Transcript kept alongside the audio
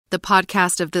The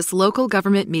podcast of this local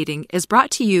government meeting is brought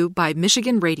to you by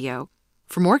Michigan Radio.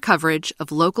 For more coverage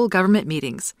of local government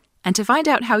meetings and to find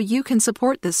out how you can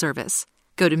support this service,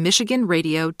 go to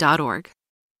michiganradio.org.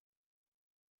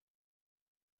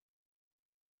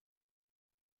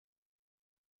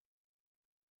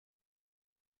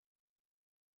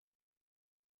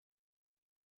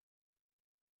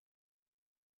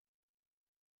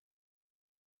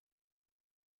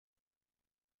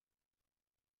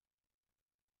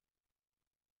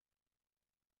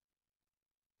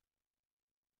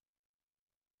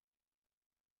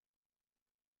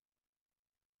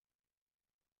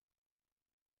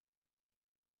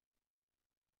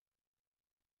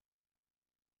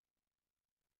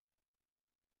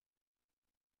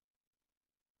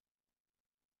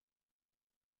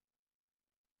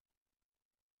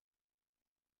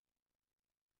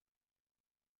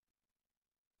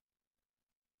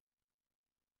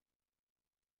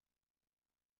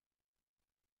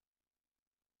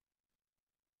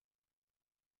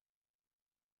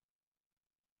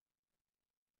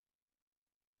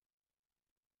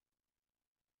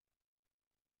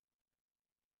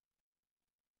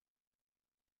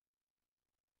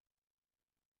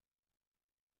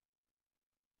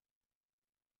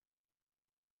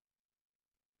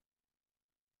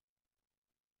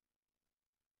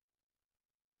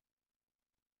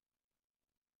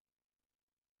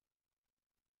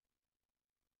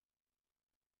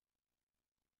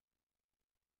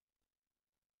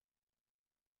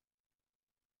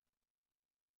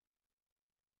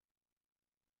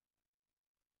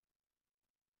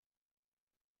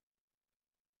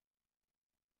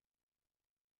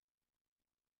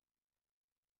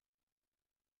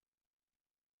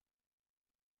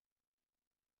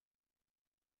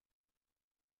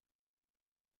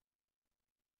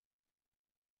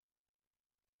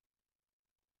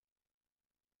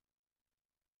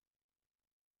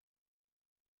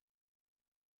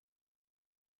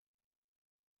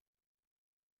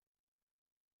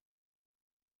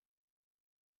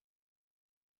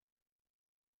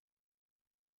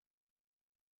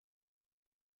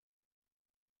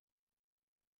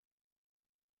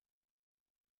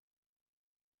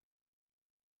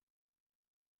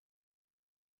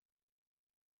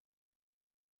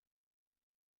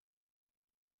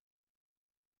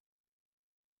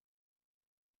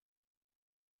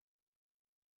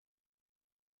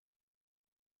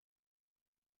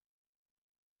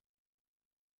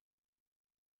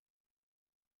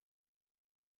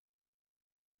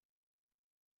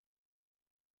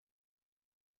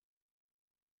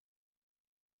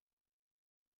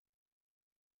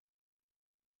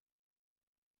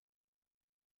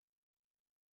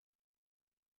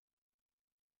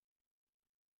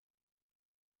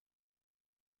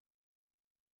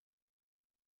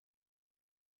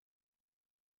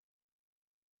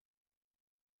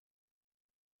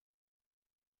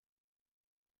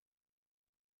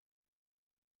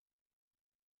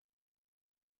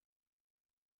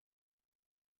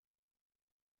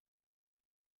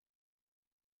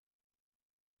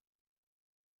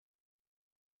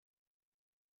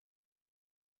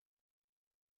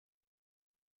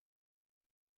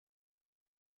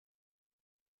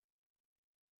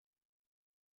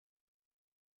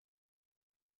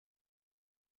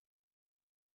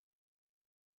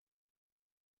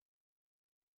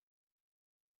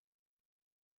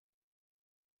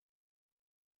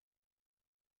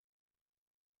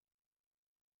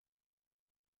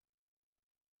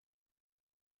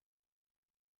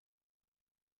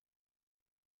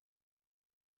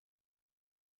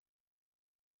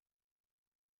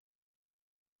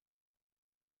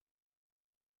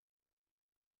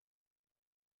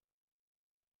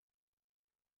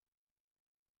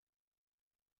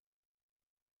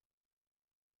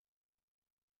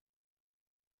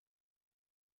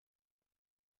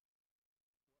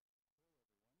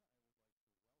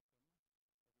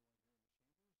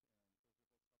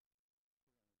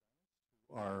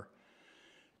 Our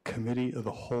Committee of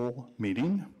the Whole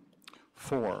meeting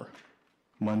for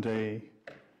Monday,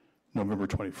 November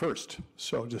 21st.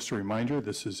 So just a reminder,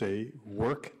 this is a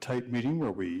work-type meeting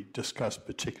where we discuss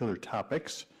particular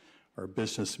topics. Our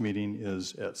business meeting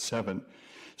is at 7.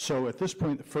 So at this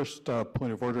point, the first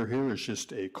point of order here is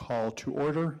just a call to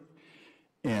order.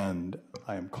 And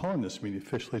I am calling this meeting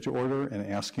officially to order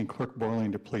and asking Clerk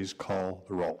Borling to please call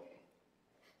the roll.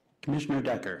 Commissioner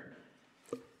Decker.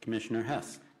 Commissioner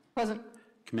Hess. Present.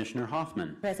 Commissioner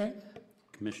Hoffman. Present.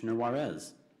 Commissioner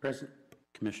Juarez. Present.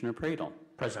 Commissioner Pradel.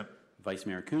 Present. Vice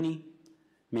Mayor Cooney.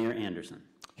 Mayor Anderson.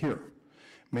 Here.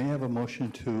 May I have a motion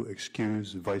to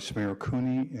excuse Vice Mayor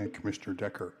Cooney and Commissioner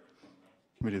Decker,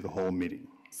 Committee of the Whole meeting?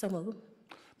 So moved.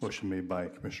 Motion made by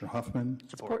Commissioner Hoffman.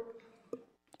 Support.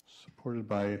 Supported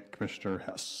by Commissioner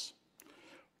Hess.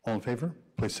 All in favor,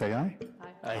 please say aye.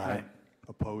 Aye.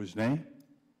 Opposed, nay.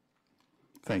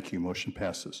 Thank you. Motion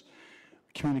passes.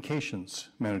 Communications,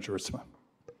 Manager Ritzma.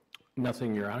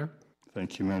 Nothing, Your Honor.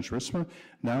 Thank you, Manager Ritzma.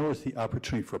 Now is the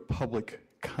opportunity for public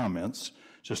comments.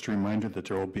 Just a reminder that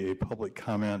there will be a public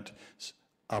comment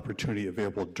opportunity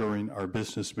available during our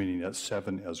business meeting at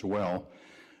 7 as well.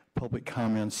 Public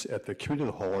comments at the Committee of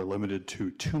the Whole are limited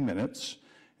to 2 minutes.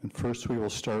 And first, we will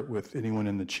start with anyone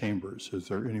in the chambers. Is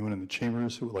there anyone in the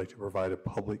chambers who would like to provide a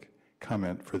public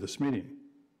comment for this meeting?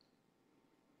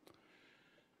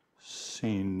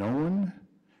 Seeing no one,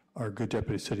 our good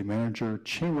Deputy City Manager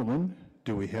Chamberlain,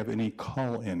 do we have any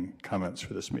call-in comments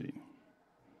for this meeting?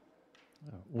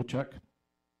 We'll check.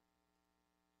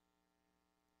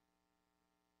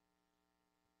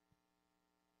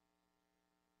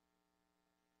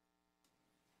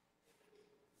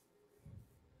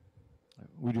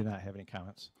 We do not have any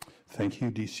comments. Thank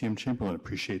you, DCM Chamberlain.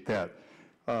 Appreciate that.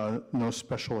 No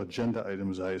special agenda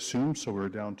items, I assume, so we're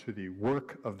down to the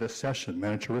work of this session.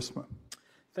 Manager Ritzma.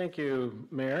 Thank you,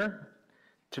 Mayor.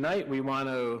 Tonight we want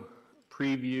to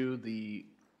preview the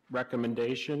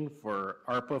recommendation for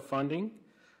ARPA funding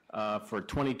for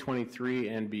 2023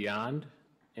 and beyond.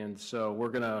 And so we're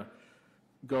going to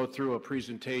go through a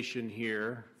presentation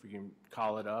here, if we can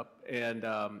call it up, and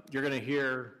you're going to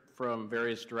hear from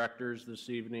various directors this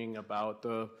evening about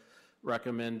the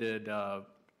recommended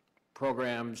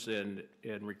programs and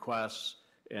requests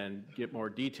and get more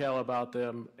detail about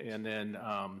them. And then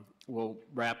we'll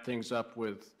wrap things up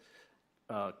with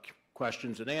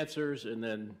questions and answers, and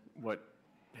then what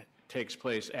takes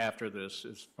place after this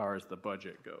as far as the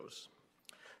budget goes.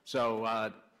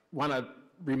 So want to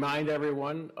remind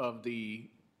everyone of the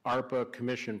ARPA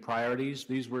Commission priorities.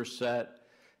 These were set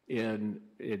in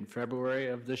February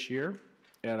of this year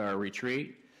at our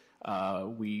retreat.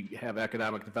 We have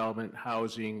economic development,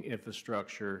 housing,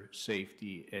 infrastructure,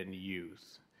 safety, and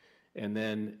youth. And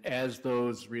then as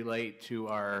those relate to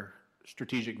our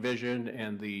strategic vision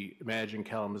and the Imagine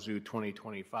Kalamazoo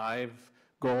 2025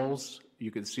 goals, you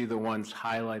can see the ones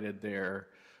highlighted there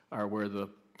are where the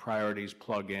priorities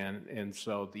plug in. And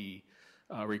so the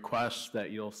requests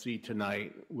that you'll see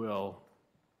tonight will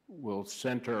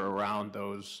center around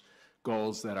those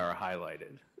goals that are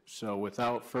highlighted. So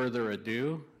without further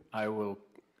ado, I will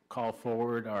call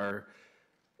forward our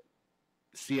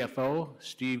CFO,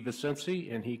 Steve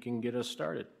Vicenci, and he can get us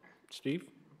started. Steve?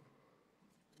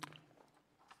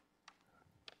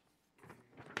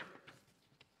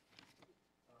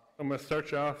 I'm going to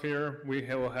start you off here. We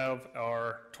will have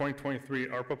our 2023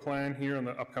 ARPA plan here on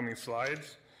the upcoming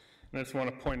slides. And I just want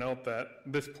to point out that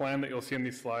this plan that you'll see in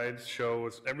these slides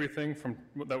shows everything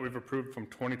that we've approved from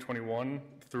 2021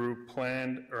 through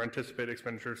planned or anticipated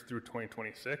expenditures through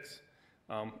 2026.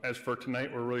 As for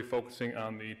tonight, we're really focusing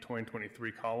on the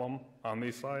 2023 column on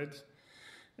these slides.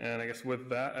 And I guess with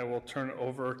that, I will turn it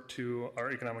over to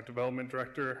our Economic Development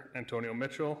Director, Antonio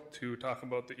Mitchell, to talk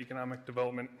about the economic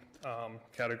development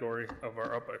category of our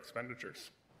ARPA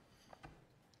expenditures.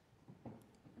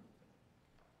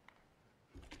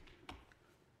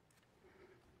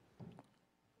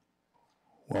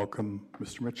 Welcome,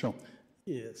 Mr. Mitchell.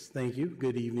 Yes, thank you.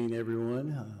 Good evening,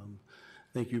 everyone.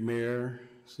 Thank you, Mayor,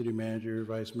 City Manager,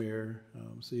 Vice Mayor,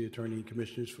 City Attorney, and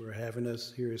Commissioners for having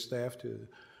us here as staff to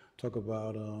talk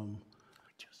about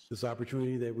this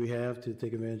opportunity that we have to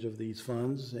take advantage of these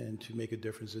funds and to make a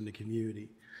difference in the community.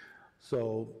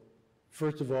 So,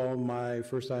 first of all, my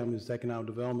first item is economic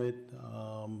development,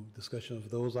 discussion of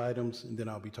those items, and then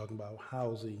I'll be talking about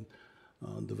housing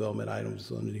development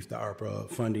items underneath the ARPA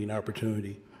funding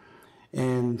opportunity.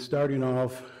 And starting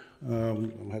off, I'm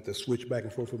gonna have to switch back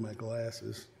and forth with my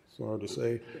glasses, it's hard to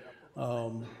say,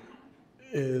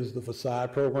 is the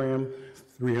facade program,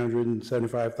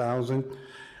 $375,000.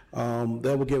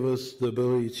 That will give us the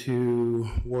ability to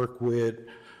work with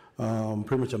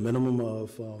pretty much a minimum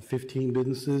of 15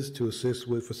 businesses to assist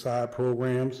with facade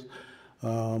programs.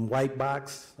 White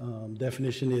box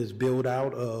definition is build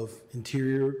out of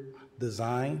interior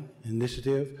design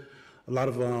initiative. A lot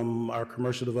of our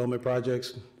commercial development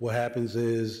projects, what happens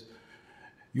is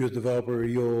you as a developer,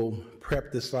 you'll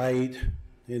prep the site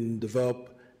and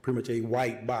develop pretty much a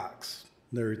white box.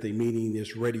 Everything meaning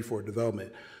it's ready for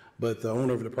development. But the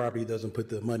owner of the property doesn't put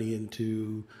the money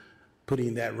into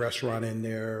putting that restaurant in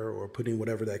there or putting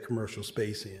whatever that commercial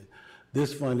space in.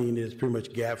 This funding is pretty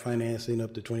much gap financing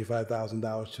up to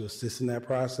 $25,000 to assist in that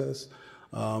process.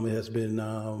 It has been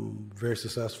very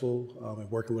successful in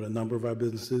working with a number of our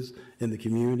businesses in the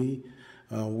community.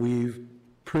 We've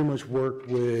pretty much worked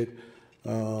with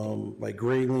like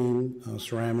Grayling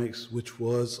Ceramics, which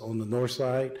was on the north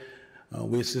side.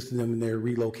 We assisted them in their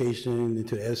relocation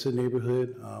into the Edison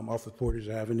neighborhood off of Portage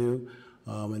Avenue.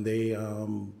 And they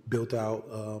built out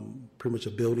pretty much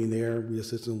a building there. We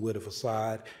assisted them with a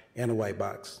facade and a white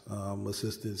box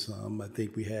assistance. I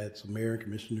think we had some mayor and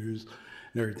commissioners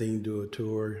and everything do a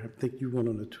tour. I think you went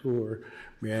on a tour,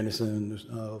 Mayor Anderson,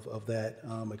 of that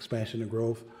expansion and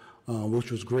growth,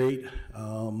 which was great.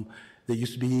 They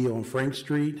used to be on Frank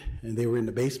Street, and they were in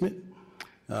the basement.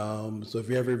 So if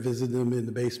you ever visit them in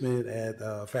the basement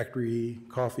at Factory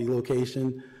Coffee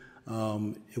location,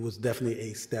 it was definitely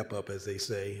a step up, as they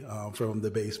say, from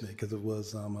the basement, because it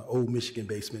was an old Michigan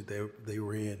basement they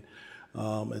were in.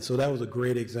 And so that was a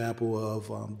great example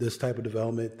of this type of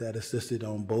development that assisted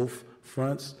on both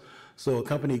fronts. So a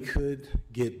company could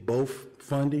get both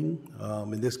funding,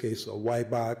 in this case, a white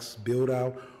box build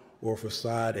out or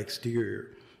facade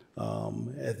exterior.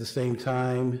 At the same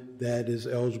time, that is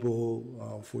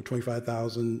eligible for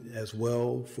 $25,000 as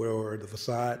well for the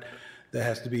facade. That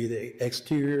has to be the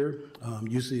exterior,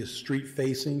 usually it's street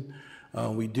facing.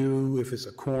 We do, if it's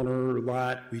a corner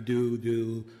lot, we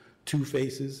do two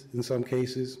faces in some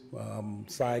cases,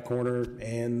 side corner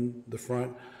and the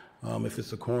front. If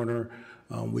it's a corner,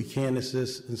 we can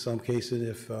assist in some cases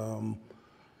if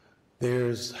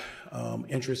there's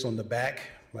interest on the back,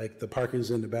 like the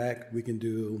parking's in the back, we can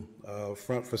do a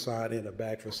front facade and a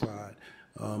back facade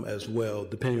as well,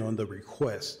 depending on the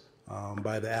request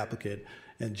by the applicant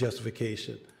and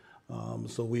justification.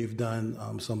 So we've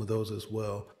done some of those as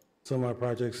well. Some of our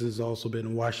projects has also been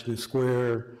in Washington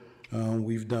Square.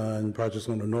 We've done projects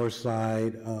on the north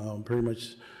side, pretty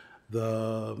much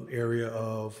the area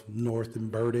of North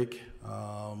and Burdick,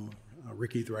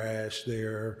 Ricky Thrash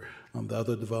there, the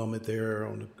other development there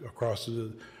across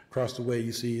the way.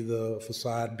 You see the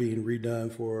facade being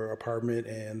redone for apartment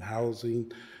and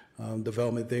housing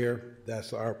development there.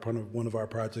 That's one of our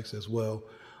projects as well.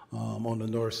 On the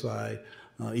north side,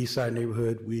 east side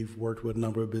neighborhood, we've worked with a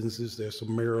number of businesses. There's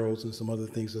some murals and some other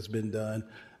things that's been done.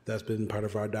 That's been part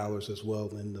of our dollars as well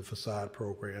in the facade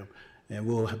program. And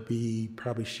we'll be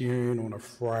probably sharing on a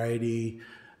Friday,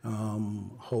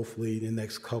 hopefully the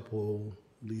next couple,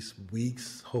 at least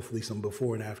weeks, hopefully some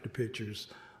before and after pictures,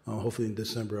 hopefully in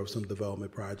December of some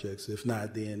development projects, if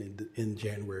not then in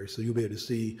January. So you'll be able to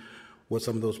see what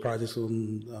some of those projects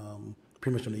on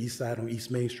pretty much on the east side, on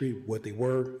East Main Street, what they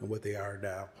were and what they are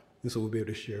now. And so we'll be able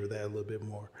to share that a little bit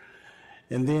more.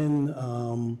 And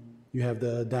then you have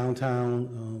the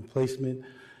downtown placement.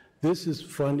 This is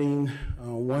funding.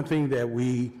 One thing that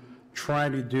we try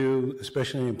to do,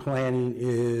 especially in planning,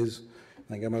 is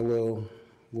I got my little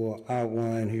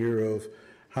outline here of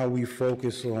how we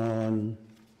focus on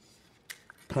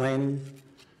planning,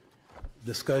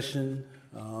 discussion.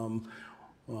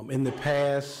 In the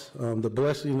past, the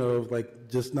blessing of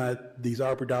just not these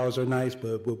ARPA dollars are nice,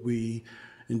 but what we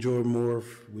enjoy more,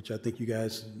 which I think you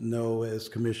guys know as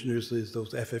commissioners, is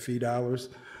those FFE dollars.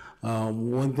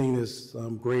 One thing that's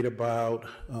great about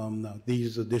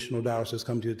these additional dollars that's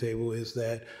come to the table is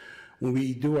that when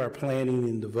we do our planning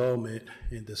and development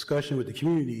and discussion with the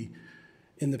community,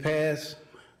 in the past,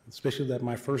 especially that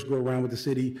my first go around with the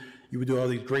city, you would do all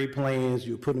these great plans,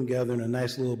 you would put them together in a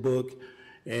nice little book,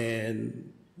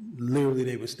 and literally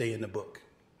they would stay in the book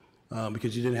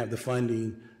because you didn't have the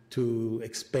funding to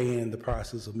expand the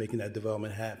process of making that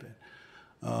development happen.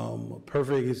 A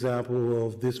perfect example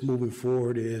of this moving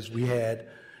forward is we had,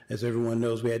 as everyone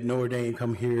knows, we had Notre Dame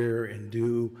come here and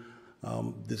do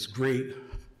this great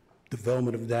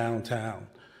development of downtown.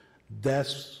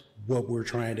 That's what we're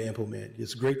trying to implement.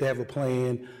 It's great to have a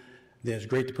plan. Then it's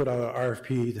great to put out an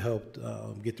RFP to help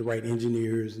get the right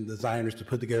engineers and designers to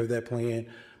put together that plan.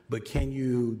 But can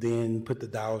you then put the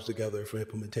dollars together for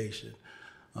implementation?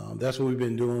 That's what we've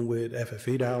been doing with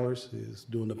FFE dollars, is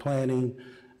doing the planning,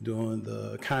 doing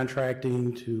the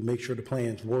contracting to make sure the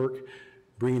plans work,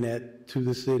 bringing that to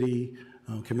the city,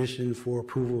 commission for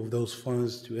approval of those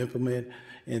funds to implement,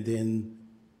 and then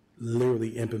literally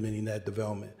implementing that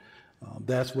development.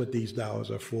 That's what these dollars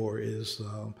are for, is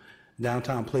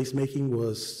downtown placemaking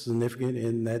was significant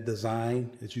in that design,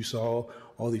 as you saw,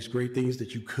 all these great things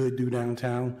that you could do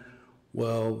downtown.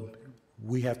 Well,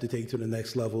 we have to take to the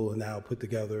next level and now put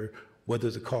together what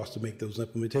does it cost to make those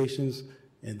implementations,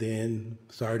 and then,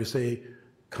 sorry to say,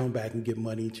 come back and get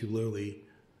money to literally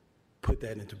put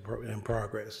that in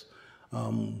progress.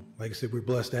 Like I said, we're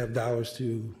blessed to have dollars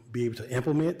to be able to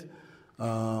implement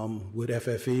with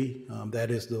FFE.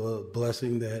 That is the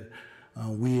blessing that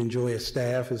we enjoy as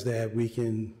staff, is that we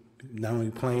can not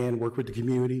only plan, work with the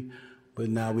community, but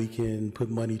now we can put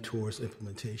money towards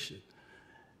implementation.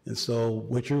 And so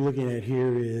what you're looking at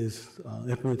here is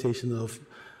implementation of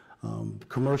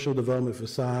commercial development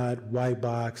facade, white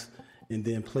box, and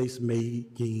then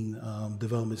place-making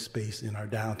development space in our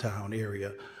downtown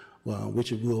area,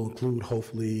 which will include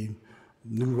hopefully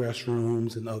new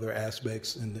restrooms and other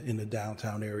aspects in the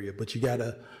downtown area. But you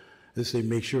gotta, let's say,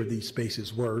 make sure these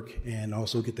spaces work and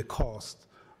also get the cost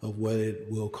of what it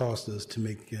will cost us to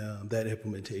make that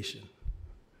implementation.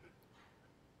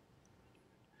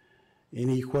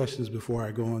 Any questions before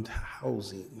I go into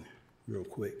housing real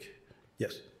quick?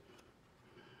 Yes.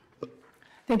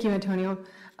 Thank you, Antonio.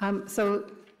 So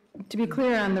to be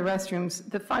clear on the restrooms,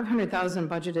 the $500,000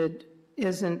 budgeted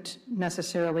isn't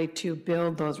necessarily to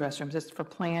build those restrooms. It's for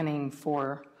planning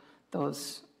for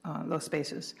those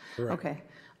spaces. Correct. Okay.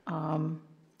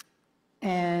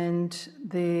 And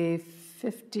the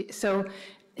 50, so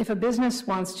if a business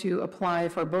wants to apply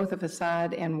for both a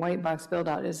facade and white box build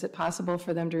out, is it possible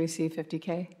for them to receive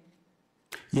 $50K?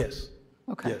 Yes.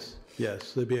 Okay.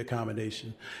 Yes, there'd be a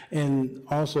combination. And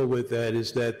also with that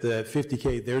is that the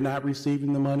 $50K, they're not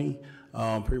receiving the money.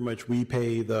 Pretty much we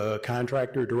pay the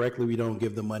contractor directly. We don't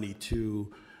give the money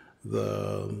to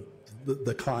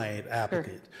the client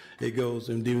applicant. Sure. It goes,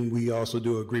 and then we also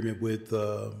do agreement with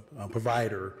the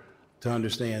provider to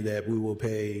understand that we will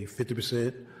pay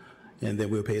 50%, and then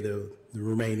we'll pay the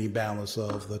remaining balance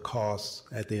of the costs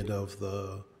at the end of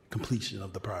the completion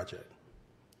of the project.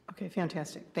 Okay,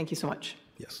 fantastic. Thank you so much.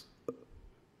 Yes.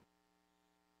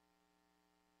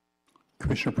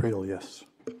 Commissioner Pradel, yes.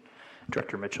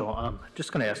 Director Mitchell,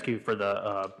 just going to ask you for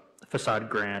the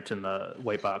facade grant and the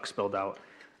white box build out.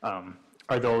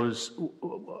 Are those,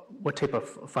 what type of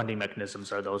funding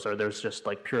mechanisms are those? Are those just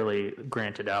like purely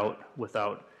granted out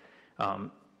without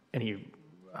any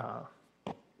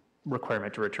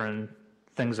requirement to return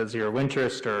things at zero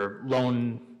interest or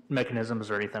loan mechanisms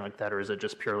or anything like that, or is it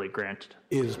just purely grant?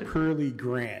 It is purely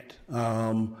grant.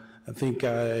 I think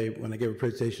when I gave a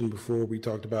presentation before, we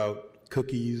talked about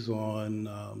cookies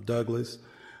on Douglas.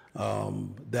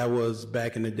 That was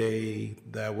back in the day,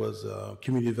 that was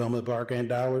Community Development Block Grant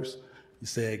dollars. You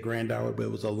said grant dollar, but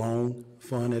it was a loan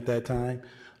fund at that time.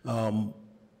 The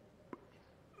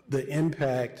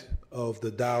impact of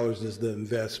the dollars is the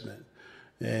investment.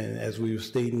 And as we were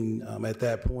stating at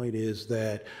that point is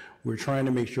that we're trying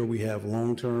to make sure we have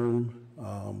long-term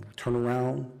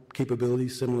turnaround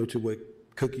capabilities similar to what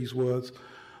cookies was.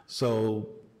 So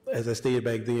as I stated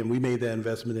back then, we made that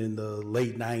investment in the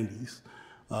late 90s.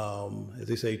 As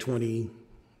they say,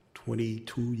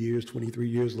 22 years, 23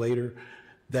 years later,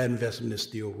 that investment is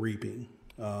still reaping.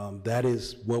 That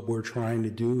is what we're trying to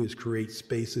do, is create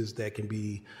spaces that can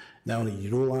be not only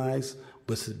utilized,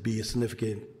 but be a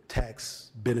significant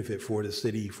tax benefit for the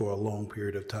city for a long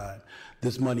period of time.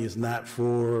 This money is not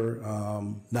for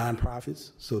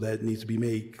nonprofits, so that needs to be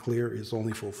made clear. It's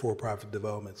only for-profit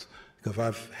developments. Because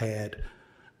I've had,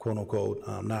 quote unquote,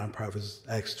 nonprofits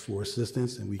asked for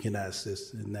assistance, and we cannot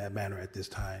assist in that manner at this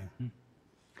time.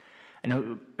 I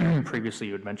know previously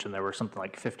you had mentioned there were something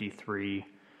like 53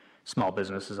 small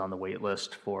businesses on the wait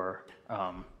list for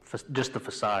just the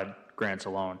facade grants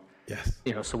alone. Yes.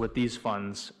 So with these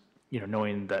funds,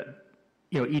 knowing that,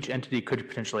 each entity could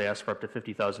potentially ask for up to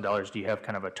 $50,000, do you have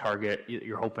kind of a target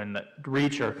you're hoping that to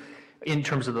reach, or in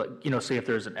terms of the, say if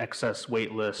there's an excess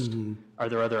wait list, are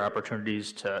there other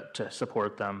opportunities to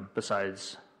support them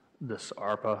besides this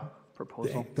ARPA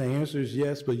proposal? The answer is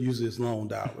yes, but usually it's loan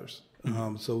dollars.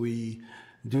 So we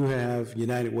do have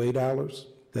United Way dollars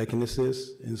that can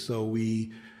assist, and so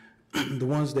the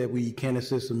ones that we can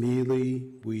assist immediately,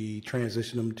 we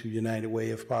transition them to United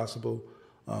Way if possible.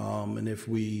 And if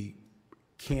we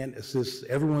can't assist,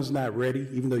 everyone's not ready,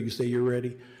 even though you say you're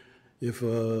ready. If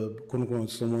quote unquote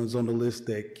someone's on the list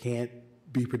that can't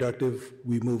be productive,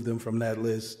 we move them from that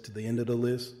list to the end of the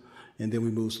list, and then we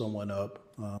move someone up,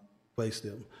 place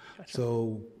them. Gotcha.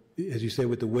 So as you say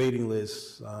with the waiting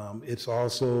list, it's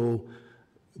also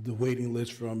the waiting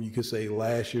list from, you could say,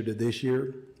 last year to this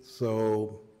year.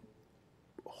 So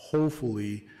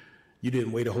hopefully you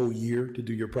didn't wait a whole year to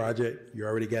do your project. You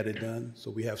already got it done.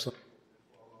 So we have some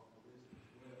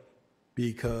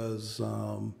because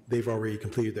they've already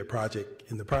completed their project,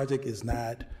 and the project is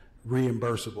not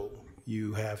reimbursable.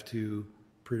 You have to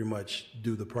pretty much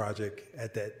do the project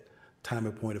at that time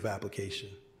and point of application.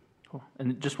 Cool.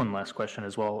 And just one last question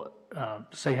as well.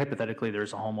 Say hypothetically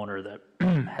there's a homeowner that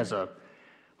has a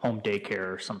home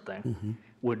daycare or something.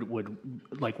 Would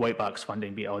like white box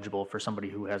funding be eligible for somebody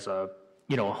who has a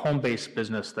home-based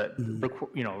business that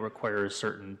requires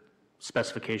certain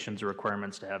specifications or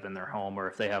requirements to have in their home, or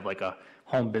if they have like a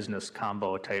home business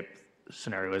combo type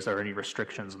scenario, is there any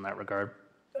restrictions in that regard?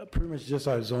 Pretty much just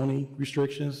our zoning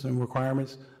restrictions and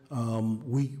requirements.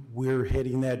 We're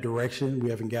heading that direction. We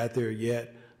haven't got there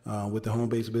yet with the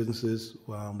home-based businesses.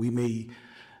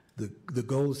 The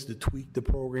goal is to tweak the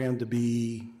program to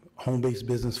be home-based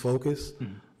business focused,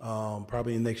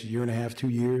 probably in the next year and a half, 2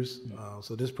 years.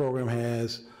 So this program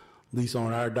has, at least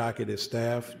on our docket as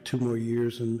staff, 2 more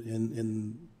years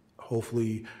in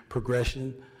hopefully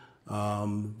progression.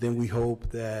 Then we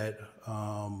hope that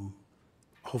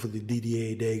hopefully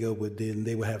DDA Daga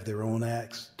they would have their own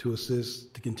acts to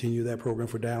assist to continue that program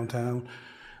for downtown.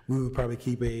 We would probably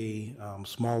keep a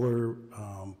smaller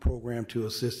program to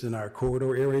assist in our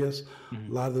corridor areas.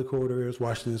 A lot of the corridor areas,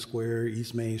 Washington Square,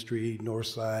 East Main Street, North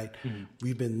Side,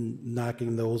 we've been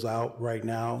knocking those out right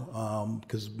now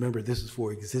because remember, this is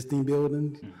for existing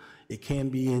buildings. It can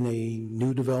be in a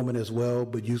new development as well,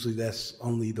 but usually that's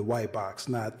only the white box,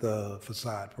 not the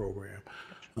facade program.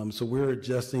 So we're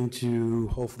adjusting to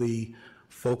hopefully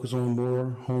focus on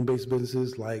more home-based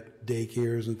businesses like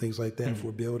daycares and things like that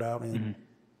for build out.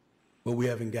 But we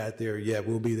haven't got there yet.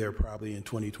 We'll be there probably in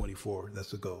 2024. That's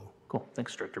the goal. Cool.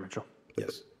 Thanks, Director Mitchell.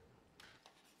 Yes.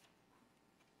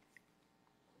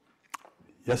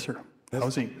 Yes, sir.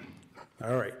 Housing.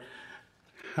 All right.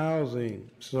 Housing.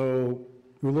 So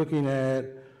we're looking at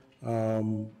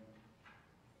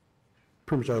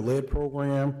pretty much our lead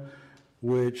program,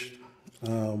 which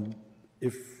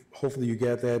if hopefully you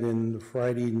got that in the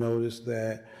Friday notice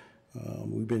that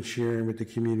we've been sharing with the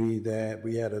community that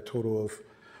we had a total of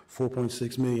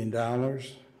 $4.6 million.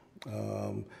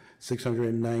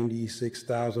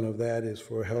 696,000 of that is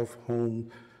for health, home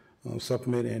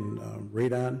supplement, and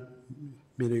radon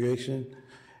mitigation.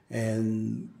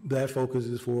 And that focus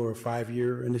is for a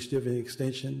 5-year initiative and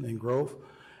extension and growth.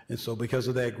 And so because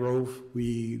of that growth,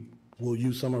 we will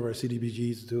use some of our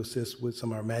CDBGs to assist with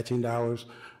some of our matching dollars,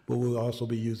 but we'll also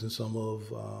be using some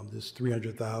of this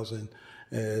 $300,000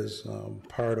 as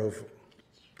part of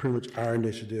pretty much our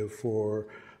initiative for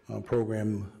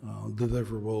program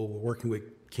deliverable. We're working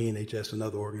with KNHS and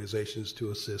other organizations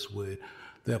to assist with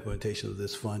the implementation of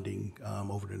this funding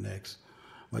over the next,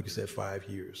 like I said, 5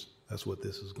 years. That's what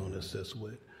this is going to assist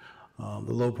with.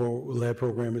 The lead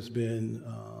program has been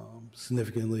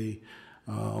significantly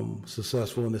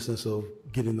successful in the sense of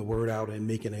getting the word out and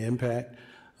making an impact.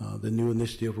 The new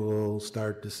initiative will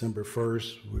start December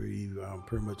 1st. We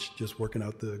pretty much just working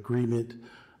out the agreement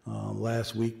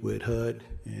last week with HUD,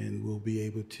 and we'll be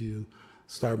able to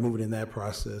start moving in that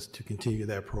process to continue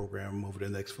that program over the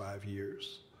next 5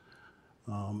 years.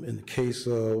 In the case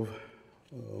of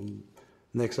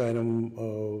next item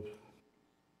of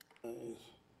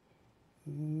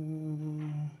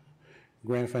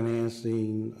grant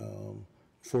financing,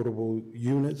 affordable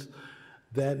units,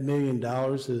 that $1 million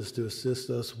is to assist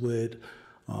us with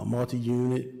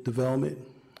multi-unit development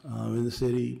in the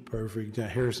city. Perfect.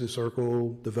 Harrison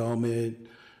Circle development,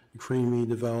 Creamy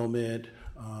development.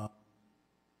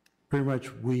 Pretty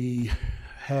much we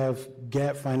have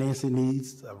gap financing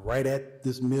needs right at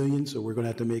this $1 million, so we're going to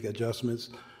have to make adjustments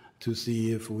to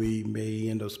see if we may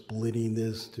end up splitting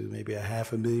this to maybe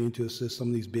 $500,000 to assist some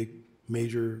of these big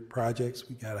major projects.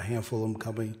 We got a handful of them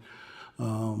coming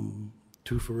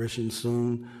to fruition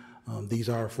soon. These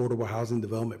are affordable housing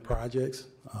development projects,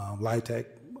 LIHTC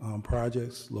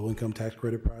projects, low-income tax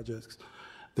credit projects.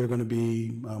 They're going to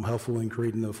be helpful in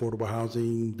creating the affordable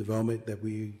housing development that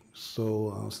we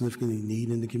so significantly need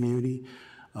in the community.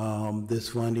 This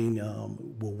funding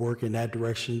will work in that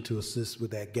direction to assist with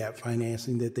that gap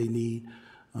financing that they need,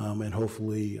 and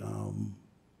hopefully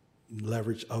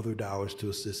leverage other dollars to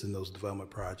assist in those development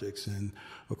projects. And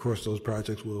of course, those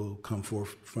projects will come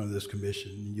forth from this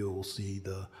commission. You'll see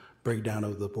the breakdown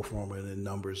of the performance and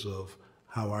numbers of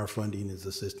how our funding is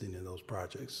assisting in those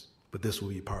projects, but this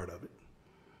will be part of it.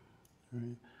 All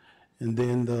right. And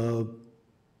then the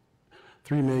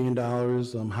 $3 million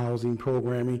housing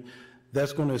programming,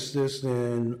 that's going to assist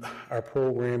in our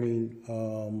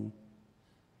programming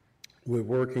with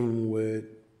working with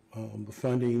the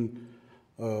funding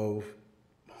of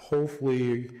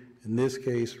hopefully, in this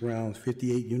case, around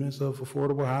 58 units of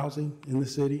affordable housing in the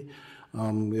city.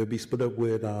 It'll be split up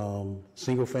with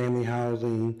single-family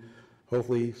housing,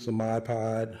 hopefully some Mod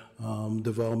Pod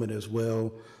development as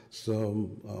well,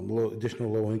 some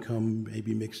additional low-income,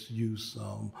 maybe mixed-use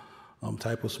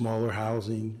type of smaller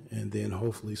housing, and then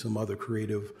hopefully some other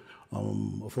creative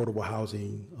affordable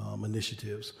housing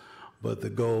initiatives. But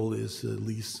the goal is at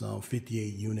least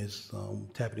 58 units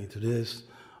tapping into this.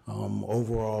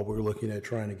 Overall, we're looking at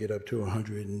trying to get up to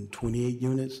 128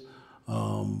 units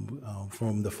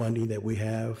from the funding that we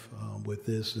have with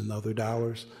this and other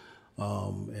dollars.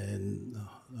 And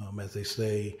as they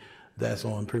say, that's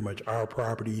on pretty much our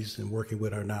properties and working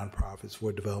with our nonprofits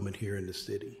for development here in the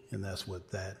city. And that's what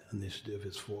that initiative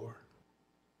is for.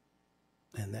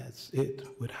 And that's it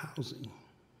with housing.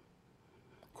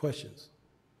 Questions?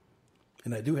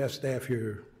 And I do have staff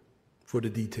here for the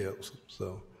details,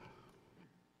 so.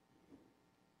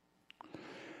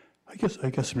 I guess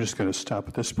I'm just going to stop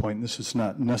at this point. This is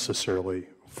not necessarily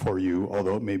for you,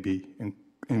 although it may be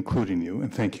including you,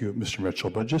 and thank you, Mr. Mitchell,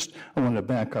 but just, I want to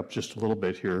back up just a little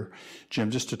bit here,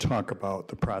 Jim, just to talk about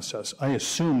the process. I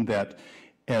assume that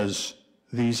as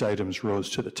these items rose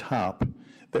to the top,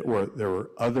 that there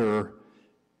were other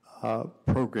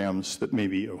programs that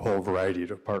maybe a whole variety of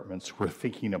departments were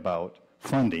thinking about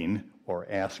funding or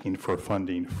asking for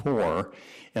funding for,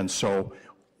 and so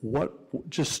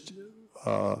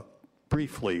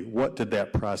briefly, what did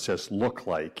that process look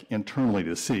like internally to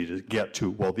the city to get to,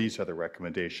 well, these are the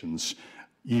recommendations,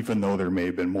 even though there may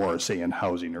have been more, say, in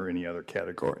housing or any other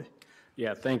category?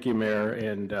 Yeah, thank you, Mayor,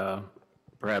 and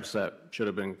perhaps that should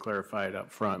have been clarified up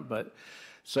front. But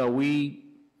so we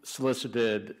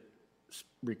solicited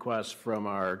requests from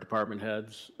our department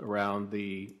heads around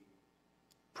the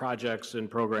projects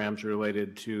and programs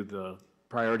related to the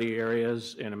priority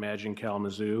areas in Imagine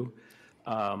Kalamazoo.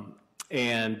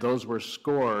 And those were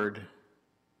scored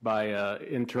by an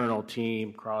internal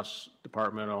team,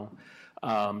 cross-departmental.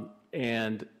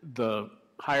 And the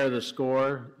higher the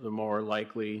score, the more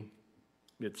likely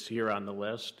it's here on the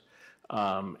list.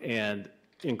 And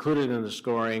included in the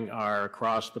scoring are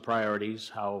across the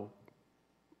priorities, how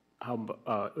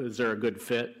is there a good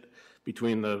fit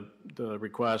between the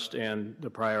request and the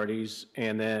priorities,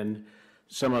 and then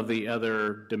some of the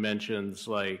other dimensions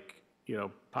like,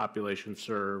 population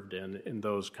served and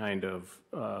those kind of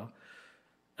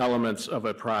elements of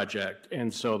a project.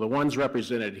 And so the ones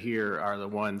represented here are the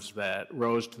ones that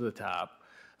rose to the top.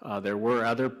 There were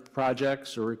other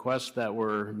projects or requests that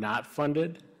were not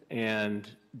funded,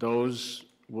 and those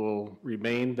will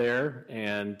remain there.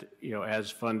 And,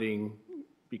 as funding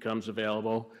becomes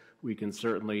available, we can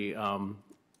certainly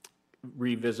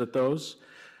revisit those.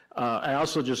 I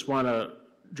also just want to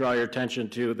draw your attention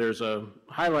to, there's a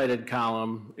highlighted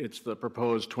column, it's the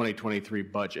proposed 2023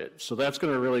 budget. So that's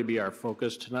going to really be our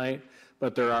focus tonight,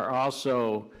 but there are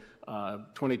also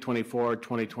 2024,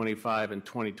 2025, and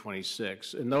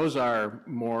 2026. And those are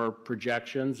more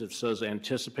projections. It says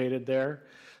anticipated there.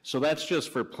 So that's just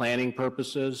for planning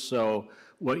purposes. So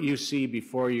what you see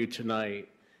before you tonight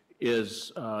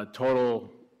is total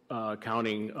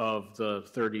counting of the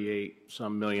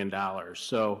 38-some million.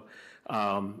 So,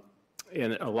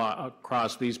 and a lot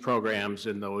across these programs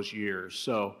in those years.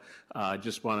 So I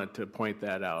just wanted to point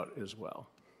that out as well.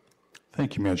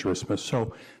 Thank you, Manager Smith.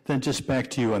 So then just back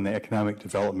to you on the economic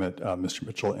development, Mr.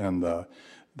 Mitchell, and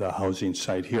the housing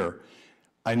side here.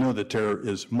 I know that there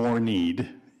is more need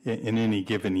in any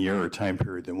given year or time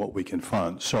period than what we can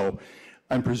fund. So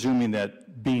I'm presuming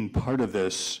that being part of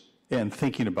this and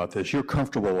thinking about this, you're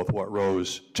comfortable with what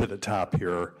rose to the top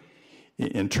here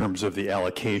in terms of the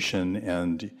allocation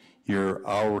and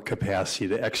our capacity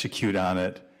to execute on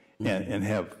it and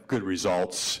have good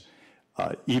results,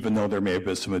 even though there may have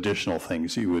been some additional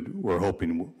things you were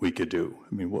hoping we could do.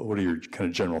 I mean, what are your kind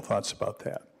of general thoughts about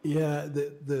that? Yeah,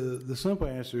 the simple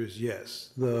answer is yes.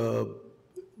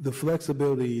 The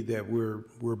flexibility that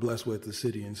we're blessed with, the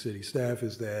city and city staff,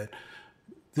 is that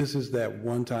this is that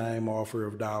one-time offer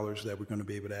of dollars that we're going to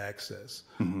be able to access.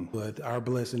 Mm-hmm. But our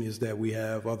blessing is that we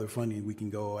have other funding we can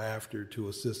go after to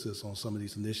assist us on some of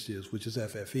these initiatives, which is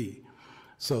FFE.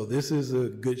 So this is a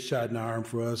good shot in the arm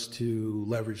for us to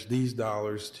leverage these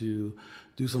dollars to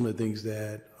do some of the things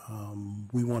that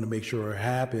we want to make sure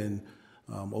happen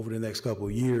over the next couple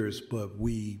of years. But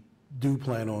we do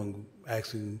plan on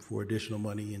asking for additional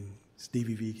money, and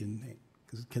Stevie V can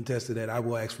contest to that. I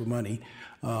will ask for money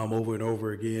over and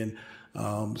over again.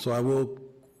 So I will,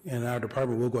 and our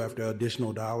department will go after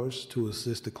additional dollars to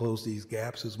assist to close these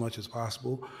gaps as much as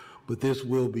possible. But this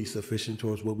will be sufficient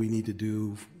towards what we need to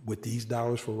do with these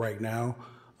dollars for right now.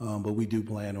 But we do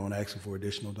plan on asking for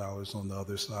additional dollars on the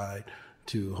other side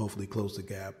to hopefully close the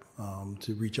gap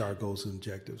to reach our goals and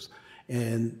objectives.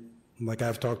 And like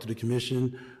I've talked to the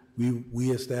commission,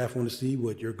 we as staff want to see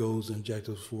what your goals and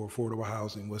objectives for affordable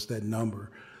housing, what's that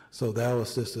number? So that'll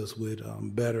assist us with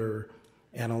better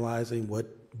analyzing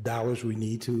what dollars we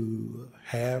need to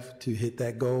have to hit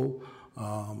that goal.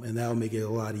 And that'll make it a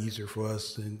lot easier for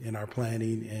us in our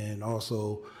planning, and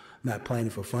also not planning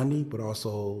for funding, but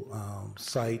also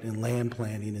site and land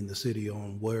planning in the city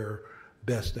on where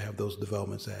best to have those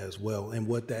developments as well, and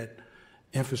what that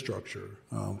infrastructure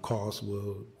costs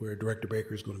will, where Director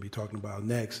Baker is going to be talking about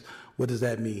next. What does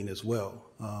that mean as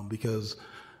well? Because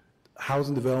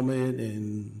housing development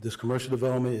and this commercial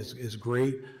development is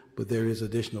great, but there is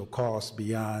additional costs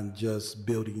beyond just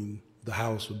building the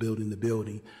house or building the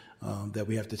building that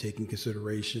we have to take in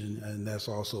consideration, and that's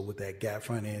also with that gap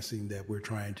financing that we're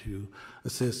trying to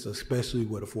assist, especially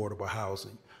with affordable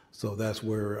housing. So that's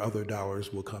where other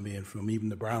dollars will come in from even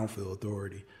the Brownfield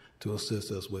Authority to assist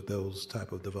us with those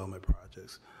type of development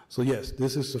projects. So yes,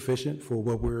 this is sufficient for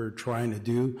what we're trying to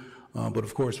do, but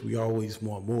of course we always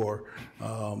want more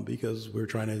because we're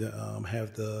trying to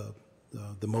have the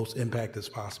most impact as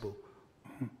possible.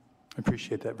 I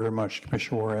appreciate that very much.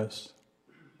 Commissioner Juarez.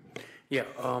 Yeah,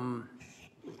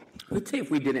 let's say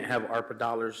if we didn't have ARPA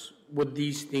dollars, would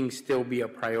these things still be a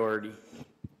priority?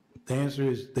 The answer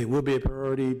is they will be a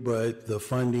priority, but the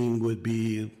funding would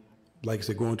be, like I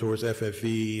said, going towards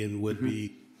FFE and would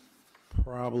be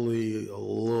probably a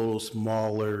little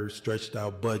smaller, stretched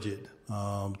out budget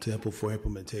for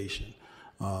implementation.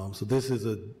 So this is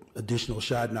an additional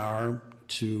shot in the arm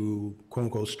to, quote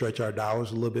unquote, stretch our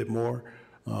dollars a little bit more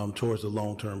towards the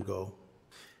long-term goal.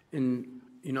 And,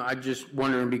 you know, I just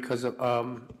wondering because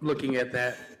of looking at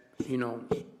that, you know,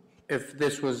 if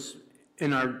this was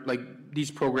in our, like, these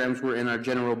programs were in our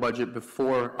general budget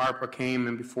before ARPA came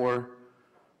and before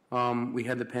we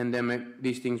had the pandemic,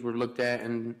 these things were looked at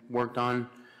and worked on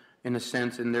in a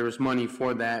sense, and there was money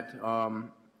for that.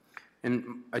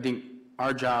 And I think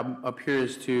our job up here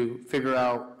is to figure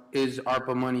out, is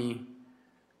ARPA money,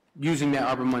 using that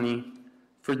ARPA money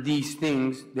for these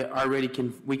things that already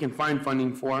we can find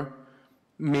funding for,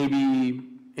 maybe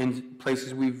in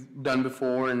places we've done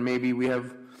before, and maybe we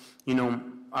have, you know,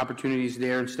 opportunities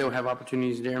there and still have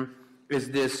opportunities there.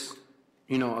 Is this,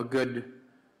 you know, a good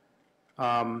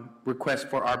request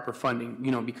for ARPA funding?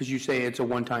 You know, because you say it's a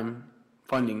one-time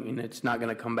funding and it's not going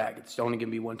to come back. It's only going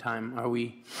to be one time. Are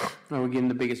we getting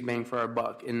the biggest bang for our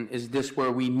buck? And is this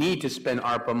where we need to spend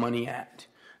ARPA money at?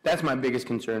 That's my biggest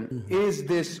concern. Mm-hmm. Is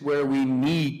this where we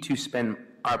need to spend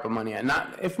ARPA money at?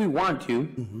 Not if we want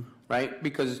to, right?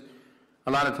 Because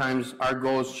a lot of times our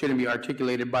goals shouldn't be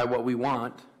articulated by what we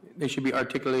want. They should be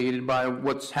articulated by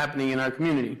what's happening in our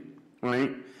community,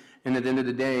 right? And at the end of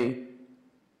the day,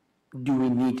 do we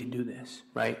need to do this,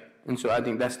 right? And so I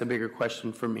think that's the bigger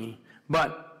question for me.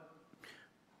 But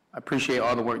I appreciate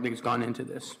all the work that's gone into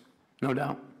this, no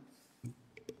doubt.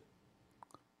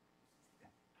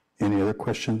 Any other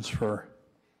questions for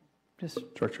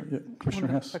Just Director? Yeah, Commissioner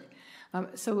Hess.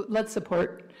 So lead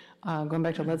support, going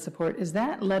back to lead support, is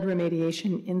that lead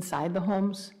remediation inside the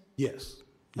homes? Yes.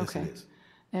 Yes, Okay. it is.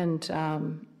 And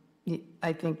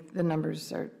I think the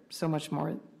numbers are so much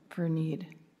more per need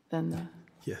than the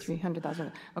Yes.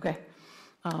 300,000. Okay.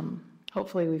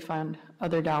 Hopefully we find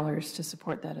other dollars to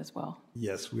support that as well.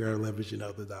 Yes, we are leveraging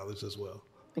other dollars as well.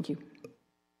 Thank you.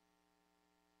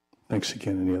 Thanks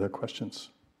again. Any other questions?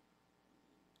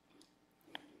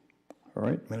 All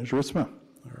right, Manager Ritzma.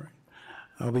 All right.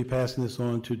 I'll be passing this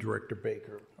on to Director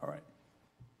Baker. All right.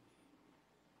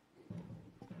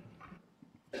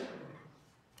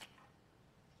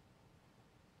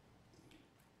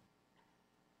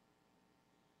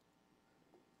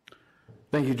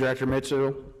 Thank you, Director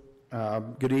Mitchell.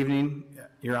 Good evening,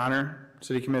 Your Honor,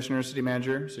 City Commissioner, City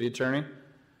Manager, City Attorney.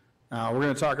 We're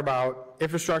going to talk about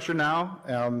infrastructure now.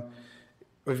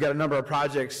 We've got a number of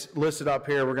projects listed up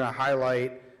here. We're going to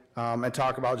highlight and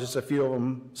talk about just a few of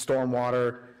them.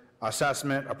 Stormwater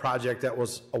assessment, a project that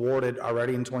was awarded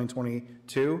already in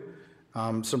 2022.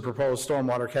 Some proposed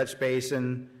stormwater catch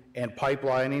basin and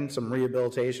pipelining, some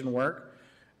rehabilitation work.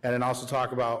 And then also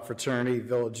talk about Fraternity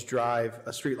Village Drive,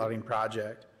 a street lighting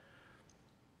project.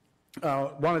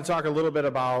 Want to talk a little bit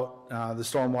about the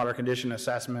stormwater condition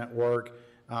assessment work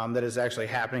that is actually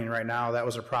happening right now. That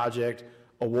was a project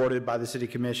awarded by the City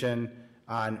Commission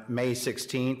on May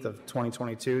 16th of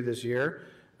 2022 this year.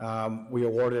 We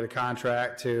awarded a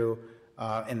contract to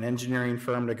an engineering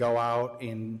firm to go out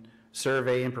and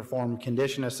survey and perform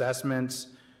condition assessments,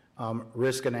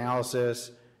 risk analysis,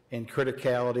 and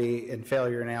criticality and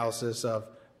failure analysis of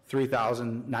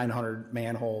 3,900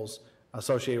 manholes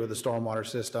associated with the stormwater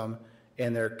system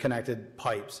and their connected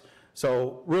pipes.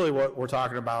 So really what we're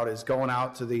talking about is going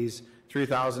out to these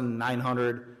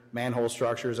 3,900 manhole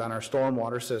structures on our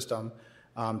stormwater system,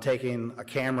 taking a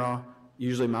camera,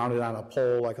 usually mounted on a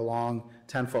pole, like a long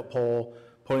 10-foot pole,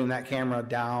 putting that camera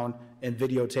down and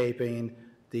videotaping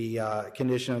the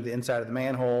condition of the inside of the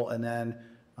manhole, and then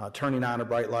turning on a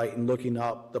bright light and looking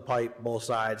up the pipe both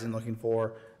sides and looking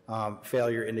for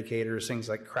failure indicators, things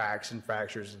like cracks and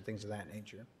fractures and things of that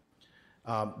nature.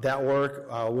 That work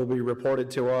will be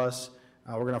reported to us.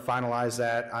 We're going to finalize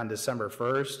that on December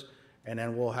 1st, and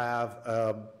then we'll have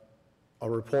a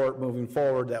report moving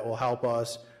forward that will help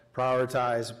us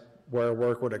prioritize where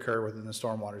work would occur within the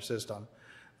stormwater system.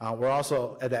 We're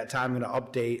also, at that time, going to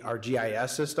update our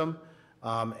GIS system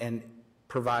and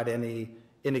provide any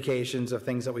indications of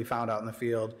things that we found out in the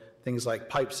field, things like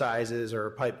pipe sizes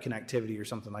or pipe connectivity or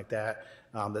something like that,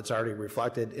 that's already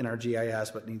reflected in our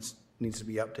GIS but needs to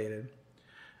be updated.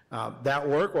 That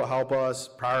work will help us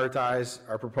prioritize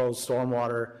our proposed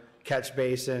stormwater catch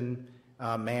basin,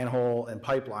 manhole, and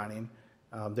pipelining.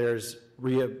 There's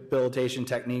rehabilitation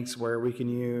techniques where we can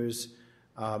use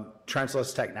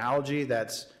trenchless technology.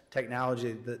 That's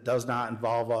technology that does not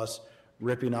involve us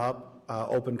ripping up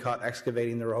open cut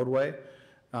excavating the roadway.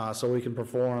 So we can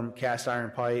perform cast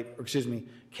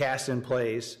in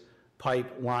place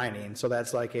pipe lining. So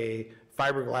that's like a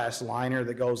fiberglass liner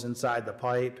that goes inside the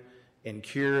pipe and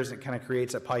cures. It kind of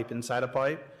creates a pipe inside a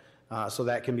pipe. So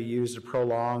that can be used to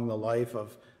prolong the life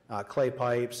of clay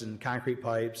pipes and concrete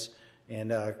pipes.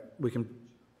 And we can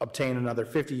obtain another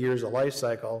 50 years of life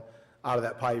cycle out of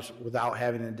that pipe without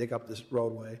having to dig up this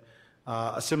roadway.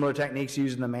 A similar technique's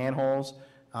used in the manholes.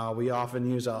 We often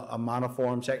use a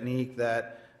monoform technique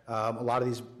that a lot of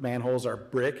these manholes are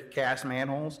brick cast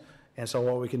manholes. And so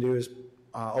what we can do is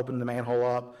open the manhole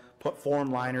up, put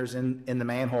form liners in the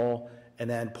manhole, and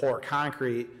then pour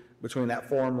concrete between that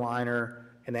form liner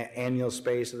and that annual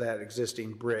space of that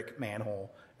existing brick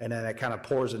manhole. And then it kind of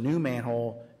pours a new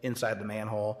manhole inside the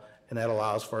manhole, and that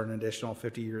allows for an additional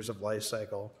 50 years of life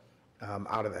cycle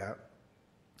out of that.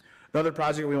 Another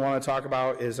project we want to talk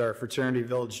about is our Fraternity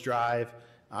Village Drive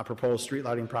proposed street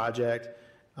lighting project.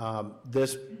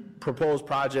 This proposed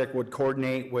project would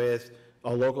coordinate with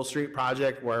a local street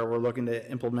project where we're looking to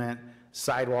implement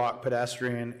sidewalk,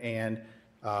 pedestrian, and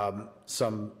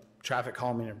some traffic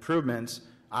calming improvements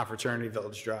on Fraternity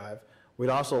Village Drive. We'd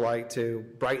also like to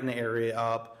brighten the area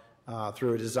up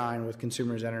through a design with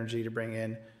Consumers Energy to bring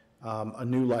in a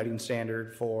new lighting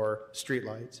standard for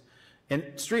streetlights. And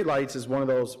streetlights is one of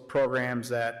those programs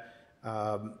that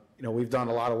we've done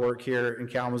a lot of work here in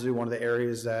Kalamazoo. One of the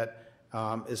areas that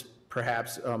is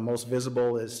perhaps most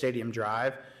visible is Stadium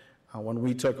Drive. When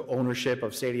we took ownership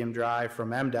of Stadium Drive from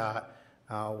MDOT,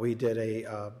 we did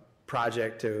a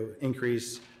project to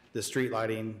increase the street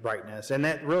lighting brightness, and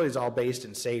that really is all based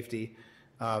in safety.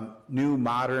 New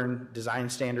modern design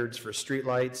standards for street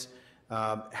lights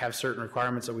have certain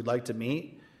requirements that we'd like to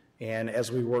meet, and as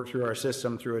we work through our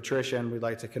system through attrition, we'd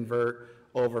like to convert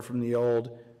over from the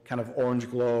old kind of orange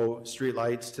glow street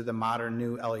lights to the modern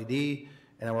new LED, and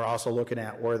then we're also looking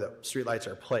at where the street lights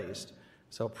are placed.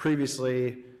 So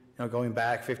previously, going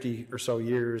back 50 or so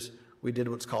years, we did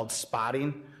what's called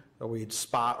spotting, where we'd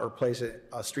spot or place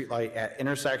a street light at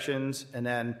intersections and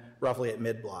then roughly at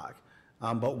mid-block.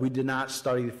 But we did not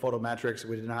study photometrics.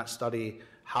 We did not study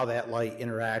how that light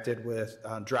interacted with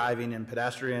driving and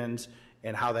pedestrians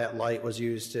and how that light was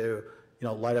used to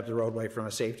light up the roadway from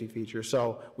a safety feature.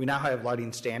 So we now have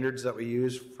lighting standards that we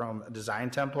use from a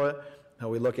design template.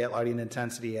 We look at lighting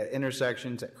intensity at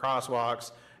intersections, at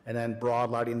crosswalks, and then broad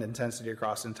lighting intensity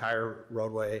across the entire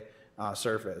roadway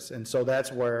surface. And so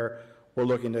that's where we're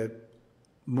looking to